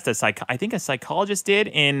a test I think a psychologist did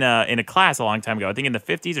in a class a long time ago, I think in the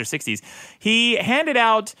 50s or 60s. He handed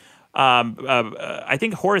out, I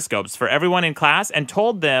think, horoscopes for everyone in class and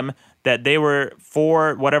told them that they were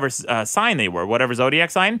for whatever sign they were, whatever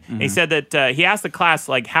zodiac sign. Mm-hmm. And he said that he asked the class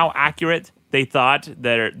how accurate they thought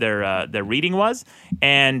their reading was,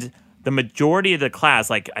 and the majority of the class,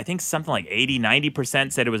 I think something like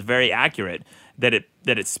 80-90% said it was very accurate, that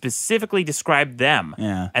it specifically described them.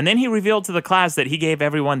 Yeah. And then he revealed to the class that he gave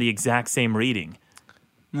everyone the exact same reading.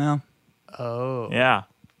 Well. Oh. Yeah.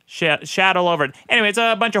 Shat all over it. Anyway, it's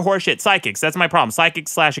a bunch of horseshit. Psychics, that's my problem.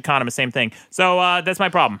 Psychics / economists, same thing. So that's my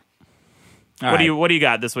problem. What do you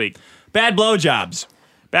got this week? Bad blowjobs.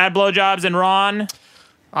 Bad blowjobs and Ron.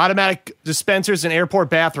 Automatic dispensers in airport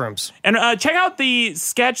bathrooms. And check out the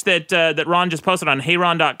sketch that Ron just posted on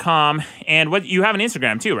heyron.com. And what you have an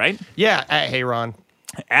Instagram too, right? Yeah, at heyron.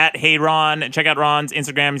 At heyron. Check out Ron's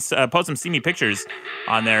Instagram. Post some steamy pictures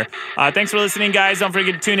on there. Thanks for listening, guys. Don't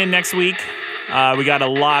forget to tune in next week. We got a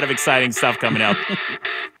lot of exciting stuff coming up.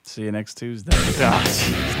 See you next Tuesday.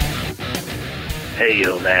 Hey,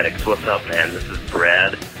 yo, Maddox. What's up, man? This is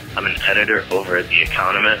Brad. I'm an editor over at The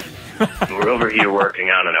Economist. We're over here working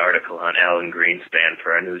on an article on Alan Greenspan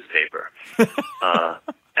for our newspaper.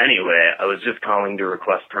 Anyway, I was just calling to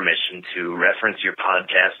request permission to reference your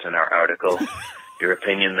podcast in our article. Your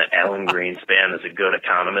opinion that Alan Greenspan is a good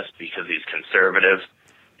economist because he's conservative,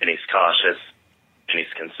 and he's cautious, and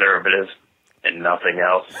he's conservative, and nothing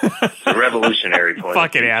else. It's a revolutionary point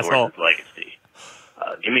Fucking of view asshole. towards his legacy.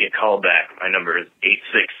 Give me a call back. My number is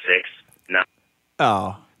 866-9.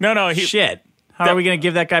 Oh. No. Shit. How are we going to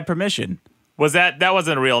give that guy permission? That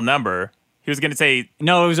wasn't a real number. He was going to say...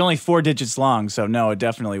 No, it was only 4 digits long, so no, it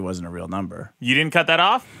definitely wasn't a real number. You didn't cut that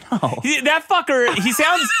off? No. That fucker, he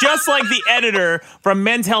sounds just like the editor from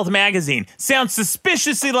Men's Health magazine. Sounds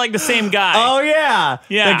suspiciously like the same guy. Oh, yeah.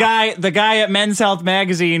 Yeah. The guy at Men's Health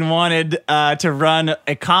magazine wanted to run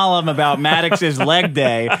a column about Maddox's leg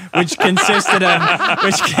day, which consisted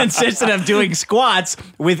of doing squats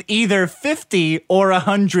with either 50 or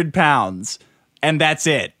 100 pounds. And that's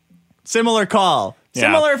it. Similar call.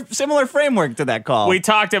 Yeah. Similar framework to that call. We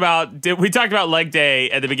talked about leg day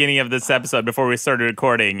at the beginning of this episode before we started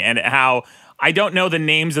recording, and how I don't know the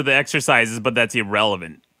names of the exercises, but that's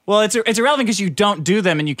irrelevant. Well, it's irrelevant because you don't do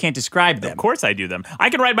them and you can't describe them. Of course I do them. I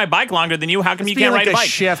can ride my bike longer than you. How come you can't like ride a bike?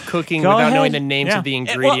 Chef cooking Go without ahead. knowing the names Yeah. of the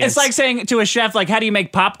ingredients. Well, it's like saying to a chef, like, how do you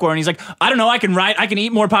make popcorn? He's like, I don't know. I can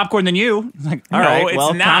eat more popcorn than you. It's like, all right, it's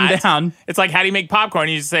well, not. calm down. It's like, how do you make popcorn?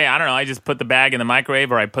 You just say, I don't know. I just put the bag in the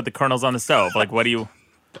microwave, or I put the kernels on the stove. Like, what do you?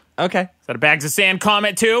 Okay. Is that a bags of sand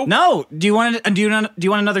comment too? No. Do you want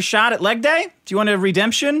another shot at leg day? Do you want a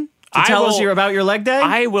redemption to tell us about your leg day?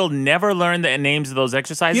 I will never learn the names of those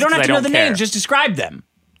exercises. You don't have to know the care. names. Just describe them.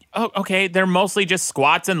 Oh, okay. They're mostly just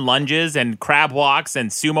squats and lunges and crab walks and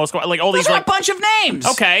sumo squat, like all Those these. are Like, a bunch of names.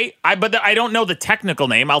 okay, but I don't know the technical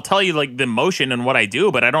name. I'll tell you like the motion and what I do,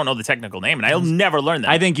 but I don't know the technical name, and I'll never learn that.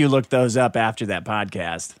 I think you looked those up after that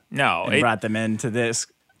podcast. No, and brought them into this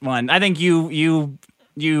one. I think you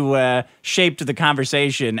shaped the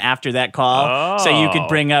conversation after that call, so you could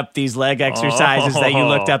bring up these leg exercises that you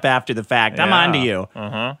looked up after the fact. I'm on to you.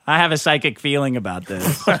 I have a psychic feeling about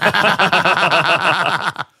this.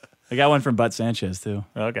 I got one from Bud Sanchez too.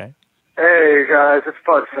 Okay. Hey guys, it's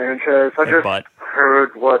Bud Sanchez. I just Bud.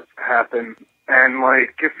 heard what happened, and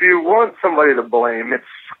like, if you want somebody to blame, it's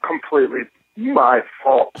completely my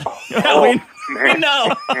fault. We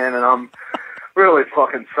know. And I'm really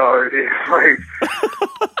fucking sorry, dude. Like,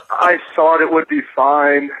 I thought it would be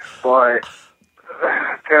fine, but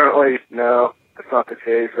apparently, no, that's not the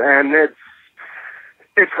case, and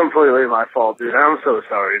it's completely my fault, dude. I'm so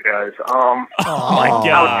sorry, guys. Oh my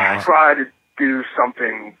God. I'll try to do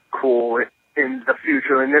something cool in the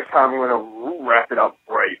future, and this time I'm going to wrap it up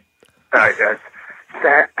right. All right, guys.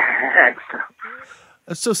 Thanks.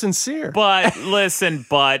 That's so sincere. But listen,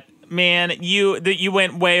 man, you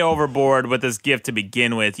went way overboard with this gift to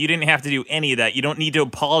begin with. You didn't have to do any of that. You don't need to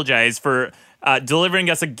apologize for delivering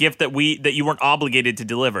us a gift that you weren't obligated to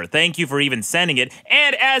deliver. Thank you for even sending it.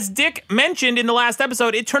 And as Dick mentioned in the last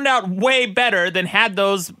episode, it turned out way better than had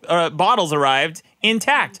those bottles arrived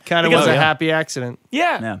intact. Kind of was a happy accident.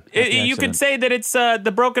 Yeah. You could say that it's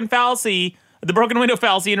the broken window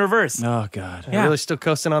fallacy in reverse. Oh, God. I'm really still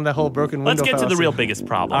coasting on that whole broken window Let's get to the fallacy. real biggest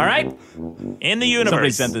problem. All right? In the universe.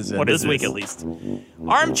 Somebody sent this in. What this week, at least.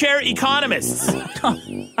 Armchair economists.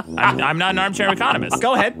 I'm not an armchair economist.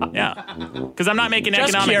 Go ahead. Yeah. Because I'm not making Just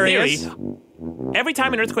economic curious. theory. Every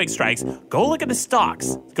time an earthquake strikes, go look at the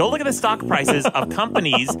stocks. Go look at the stock prices of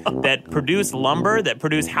companies that produce lumber, that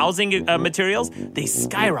produce housing materials. They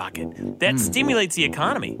skyrocket. That stimulates the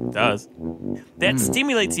economy. It does. That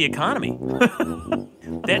stimulates the economy.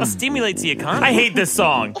 That stimulates the economy. I hate this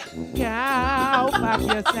song.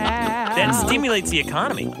 That stimulates the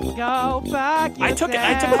economy. I took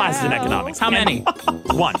classes in economics. How many?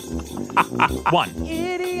 One.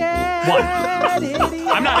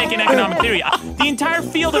 I'm not making economic theory. The entire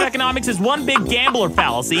field of economics is one big gambler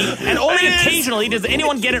fallacy, and only occasionally does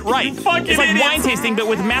anyone get it right. It's like wine tasting, but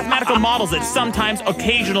with mathematical models that sometimes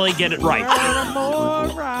occasionally get it right.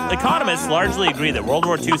 Economists largely agree that World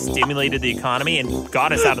War II stimulated the economy and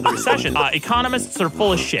got us out of the recession. Economists are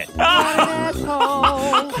full of shit.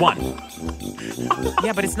 One.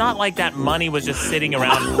 Yeah, but it's not like that money was just sitting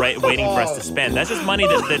around waiting for us to spend. That's just money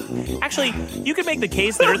that actually, you could make the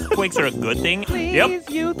case that earthquakes are a good thing. Yep.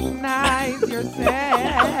 Euthanize yourself.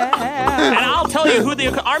 And I'll tell you who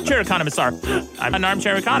the armchair economists are. I'm an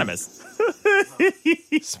armchair economist. Man,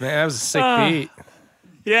 that was a sick beat.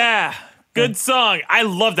 Yeah. Good song. I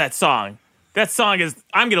love that song. That song is,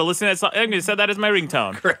 I'm going to listen to that song. I'm going to set that as my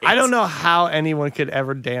ringtone. Great. I don't know how anyone could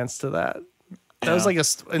ever dance to that. That was like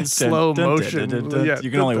in slow motion. You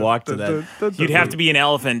can only walk to that. You'd have to be an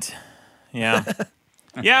elephant. Yeah.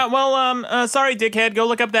 Yeah, well, sorry, dickhead. Go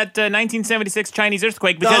look up that 1976 Chinese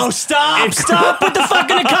earthquake. Because oh, stop with the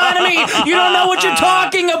fucking economy. You don't know what you're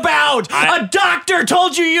talking about. A doctor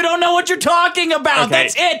told you don't know what you're talking about. Okay.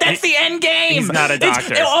 That's it. That's the end game. He's not a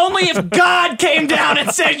doctor. Only if God came down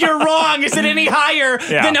and said you're wrong is it any higher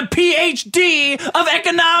than a PhD of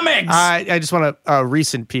economics. I just want a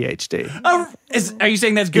recent PhD. Are you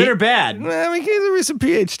saying that's good or bad? I mean, he's a recent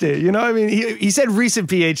PhD. You know, I mean, he said recent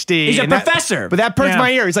PhD. He's a professor. But that perked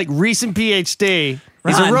my ear. He's like, recent PhD.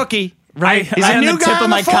 He's a rookie. Right, he's right a on new the guy tip of on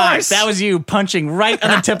my the cock. force. That was you punching right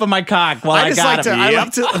on the tip of my cock while I got him. I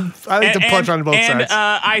like to punch on both sides.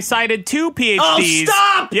 I cited 2 PhDs. Oh,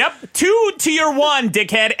 stop! Yep, 2 to your 1,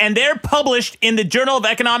 dickhead, and they're published in the Journal of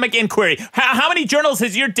Economic Inquiry. How many journals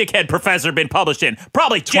has your dickhead professor been published in?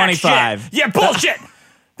 Probably 25. Yeah, bullshit.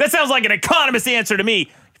 That sounds like an economist answer to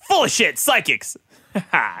me. Full of shit, psychics.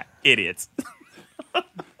 Idiots.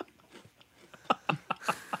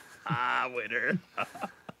 Winner.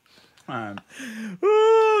 Oh,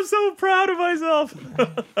 I'm so proud of myself.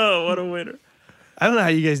 Oh, what a winner. I don't know how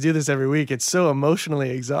you guys do this every week. It's so emotionally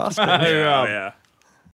exhausting. Yeah.